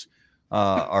shapes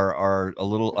are a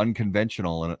little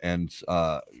unconventional and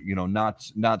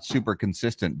not super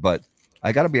consistent. But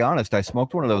I got to be honest, I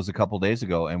smoked one of those a couple days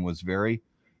ago and was very,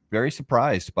 very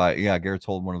surprised by. Yeah, Garrett's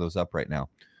holding one of those up right now,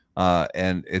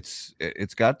 and it's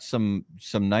got some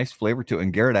nice flavor to it.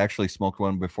 And Garrett actually smoked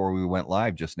one before we went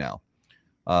live just now.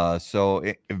 So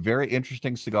a very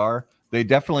interesting cigar. They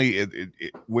definitely,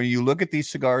 when you look at these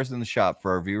cigars in the shop,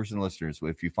 for our viewers and listeners,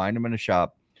 if you find them in a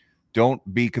shop, don't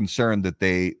be concerned that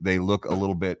they look a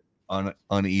little bit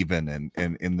uneven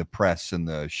and in the press and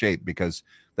the shape, because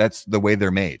that's the way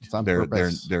they're made. It's on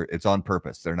purpose. It's on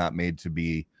purpose. They're not made to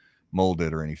be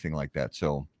molded or anything like that.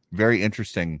 So very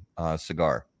interesting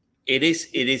cigar. It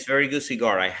is very good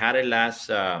cigar. I had it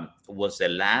the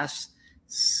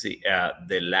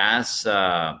last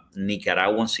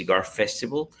Nicaraguan Cigar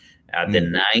Festival. The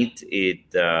night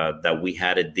that we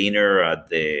had a dinner at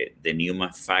the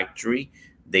Newman factory,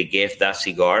 they gave that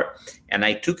cigar, and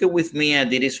I took it with me. I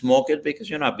didn't smoke it because,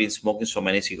 I've been smoking so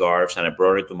many cigars, and I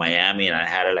brought it to Miami, and I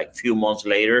had it like a few months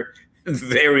later.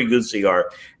 Very good cigar.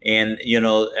 And,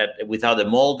 without the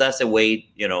mold, that's the way,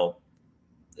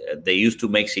 they used to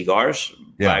make cigars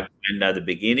back at the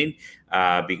beginning,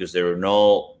 because there were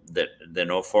no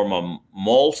form of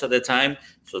molds at the time.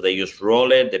 So they just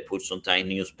roll it. They put some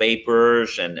tiny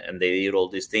newspapers, and they did all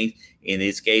these things. In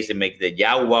this case, they make the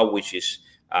Yagua, which is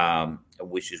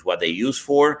what they use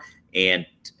for, and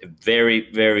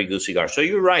very, very good cigar. So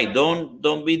you're right.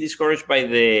 Don't be discouraged by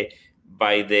the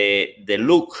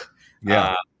look.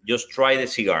 Yeah. Just try the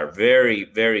cigar. Very,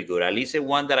 very good. At least the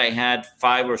one that I had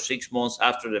 5 or 6 months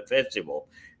after the festival,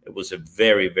 it was a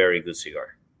very, very good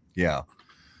cigar. Yeah.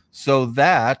 So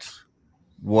that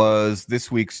was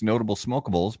this week's Notable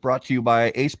Smokables, brought to you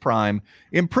by Ace Prime,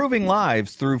 improving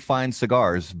lives through fine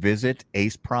cigars. Visit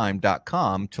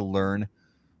aceprime.com to learn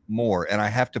more. And I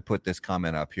have to put this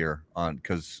comment up here on,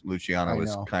 because Luciano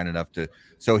was kind enough to.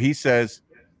 So he says,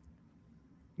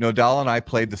 Nodal and I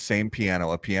played the same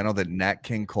piano, a piano that Nat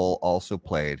King Cole also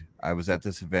played. I was at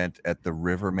this event at the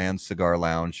Riverman Cigar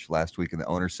Lounge last week, and the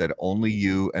owner said, only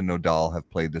you and Nodal have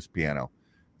played this piano.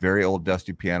 Very old,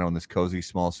 dusty piano in this cozy,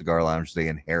 small cigar lounge they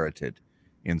inherited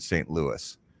in St.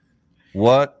 Louis.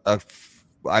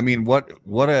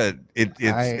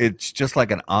 It's just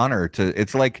like an honor to.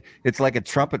 It's like a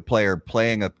trumpet player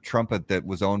playing a trumpet that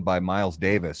was owned by Miles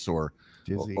Davis, or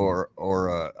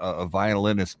a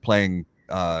violinist playing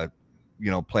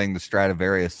playing the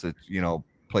Stradivarius that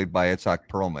played by Itzhak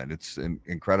Perlman. It's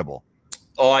incredible.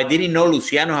 Oh, I didn't know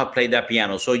Luciano had played that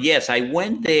piano. So yes, I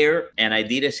went there and I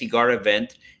did a cigar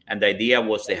event, and the idea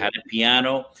was they had a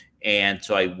piano. And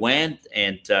so I went,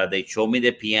 and they showed me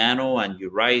the piano, and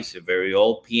you're right, it's a very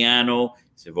old piano.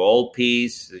 It's an old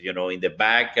piece. In the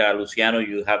back, Luciano,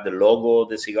 you have the logo of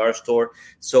the cigar store.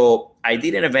 So I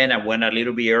did an event. I went a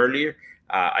little bit earlier.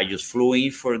 I just flew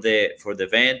in for the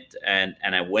event, and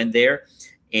I went there.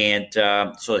 And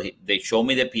so they showed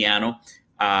me the piano,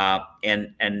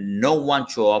 and no one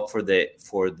showed up for the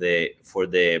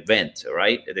event,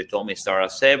 right? They told me start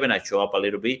at 7. I show up a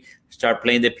little bit, start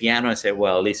playing the piano. I said,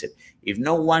 well, listen, if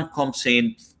no one comes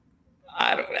in,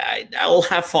 I'll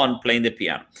have fun playing the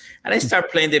piano. And I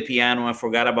start playing the piano. I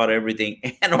forgot about everything.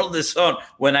 And all of a sudden,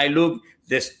 when I looked,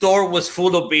 the store was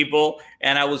full of people,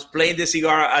 and I was playing the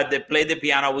cigar. Playing the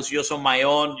piano. I was just on my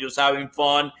own, just having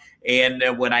fun.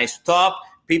 And when I stopped,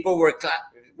 people were clapping.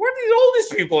 Where did all these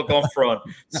people come from?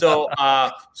 So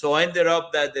I ended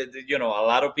up that a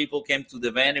lot of people came to the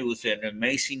event. It was an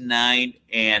amazing night,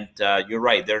 and you're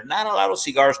right. There's not a lot of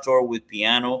cigar store with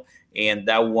piano, and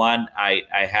that one I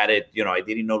had it. I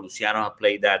didn't know Luciano had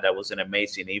played that. That was an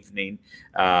amazing evening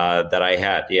that I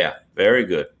had. Yeah, very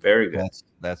good, very good.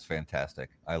 That's fantastic.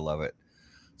 I love it.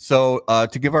 So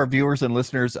to give our viewers and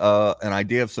listeners an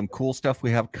idea of some cool stuff we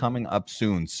have coming up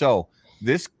soon. So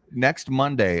this next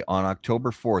Monday on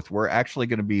October 4th, we're actually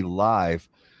going to be live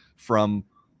from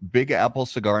Big Apple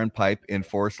Cigar and Pipe in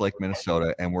Forest Lake,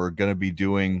 Minnesota, and we're going to be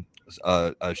doing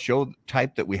a show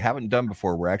type that we haven't done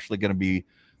before. We're actually going to be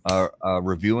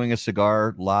reviewing a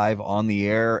cigar live on the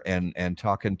air and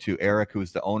talking to Eric,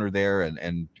 who's the owner there,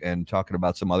 and talking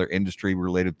about some other industry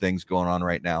related things going on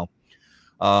right now.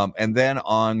 And then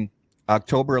on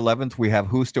October 11th, we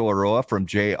have Justo Aroa from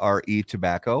JRE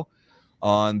Tobacco.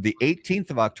 On the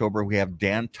 18th of October, we have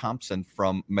Dan Thompson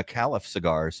from McAuliffe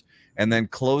Cigars. And then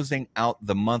closing out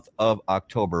the month of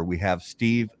October, we have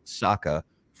Steve Saka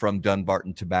from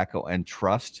Dunbarton Tobacco and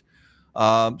Trust.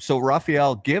 So,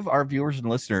 Rafael, give our viewers and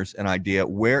listeners an idea.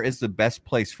 Where is the best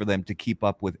place for them to keep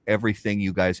up with everything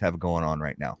you guys have going on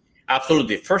right now?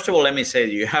 Absolutely. First of all, let me say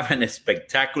you have a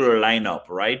spectacular lineup,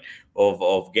 right,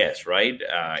 of guests, right?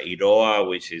 Iroa,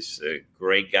 which is a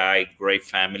great guy, great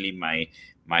family. My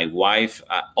wife,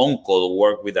 uncle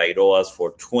worked with Iroas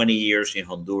for 20 years in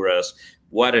Honduras.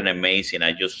 What an amazing!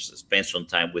 I just spent some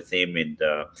time with him in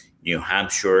New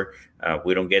Hampshire.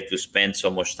 We don't get to spend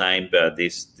so much time, but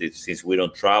this since we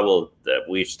don't travel,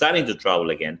 we're starting to travel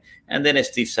again. And then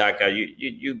Steve Saka,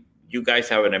 you guys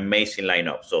have an amazing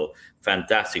lineup. So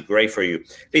fantastic, great for you.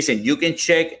 Listen, you can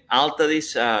check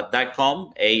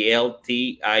Altadis.com,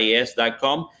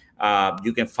 ALTIS.com.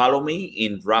 You can follow me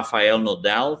in Rafael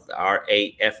Nodal,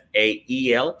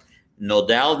 RAFAEL.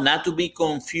 Nodal, not to be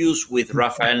confused with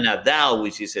Rafael Nadal,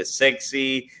 which is a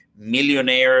sexy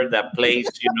millionaire that plays,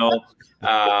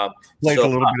 Plays a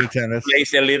little bit of tennis.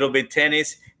 Plays a little bit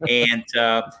tennis. And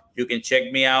you can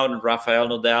check me out, Rafael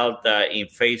Nodal, in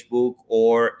Facebook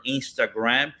or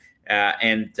Instagram.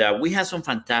 And we have some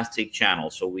fantastic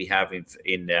channels. So we have in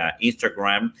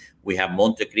Instagram, we have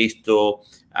Montecristo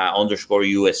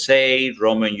 _USA,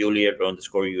 Roman Juliet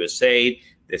 _USA,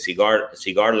 the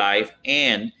Cigar Life,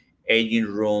 and Aging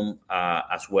Room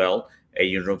as well.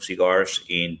 Aging Room Cigars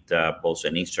in both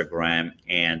on Instagram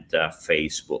and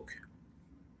Facebook.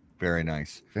 Very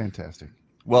nice. Fantastic.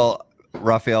 Well,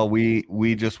 Rafael,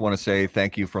 we just want to say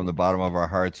thank you from the bottom of our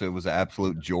hearts. It was an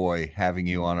absolute joy having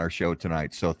you on our show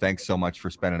tonight. So thanks so much for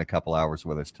spending a couple hours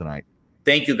with us tonight.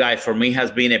 Thank you, guys. For me, it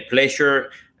has been a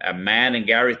pleasure. Matt and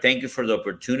Gary, thank you for the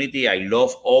opportunity. I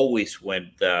love always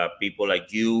when people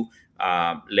like you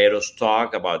let us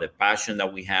talk about the passion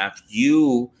that we have.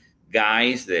 You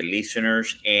guys, the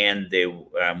listeners, and the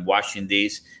watching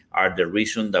this are the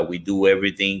reason that we do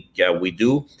everything we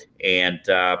do. And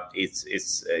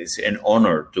it's an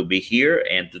honor to be here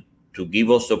and to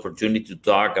give us the opportunity to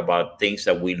talk about things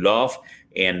that we love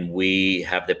and we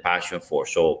have the passion for.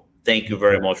 So thank you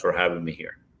very much for having me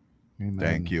here. Amen.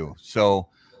 Thank you. So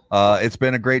it's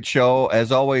been a great show.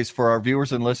 As always, for our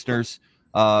viewers and listeners,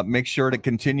 make sure to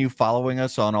continue following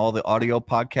us on all the audio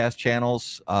podcast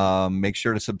channels. Make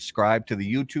sure to subscribe to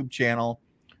the YouTube channel.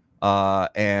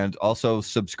 And also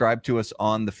subscribe to us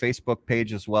on the Facebook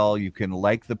page as well. You can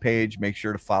like the page, make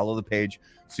sure to follow the page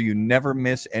so you never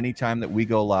miss any time that we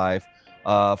go live.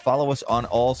 Follow us on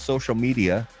all social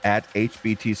media at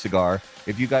HBT Cigar.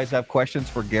 If you guys have questions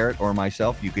for Garrett or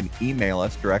myself, you can email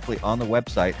us directly on the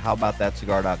website,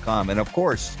 howaboutthatcigar.com. And of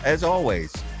course, as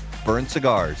always, burn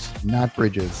cigars, not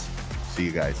bridges. See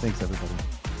you guys. Thanks, everybody.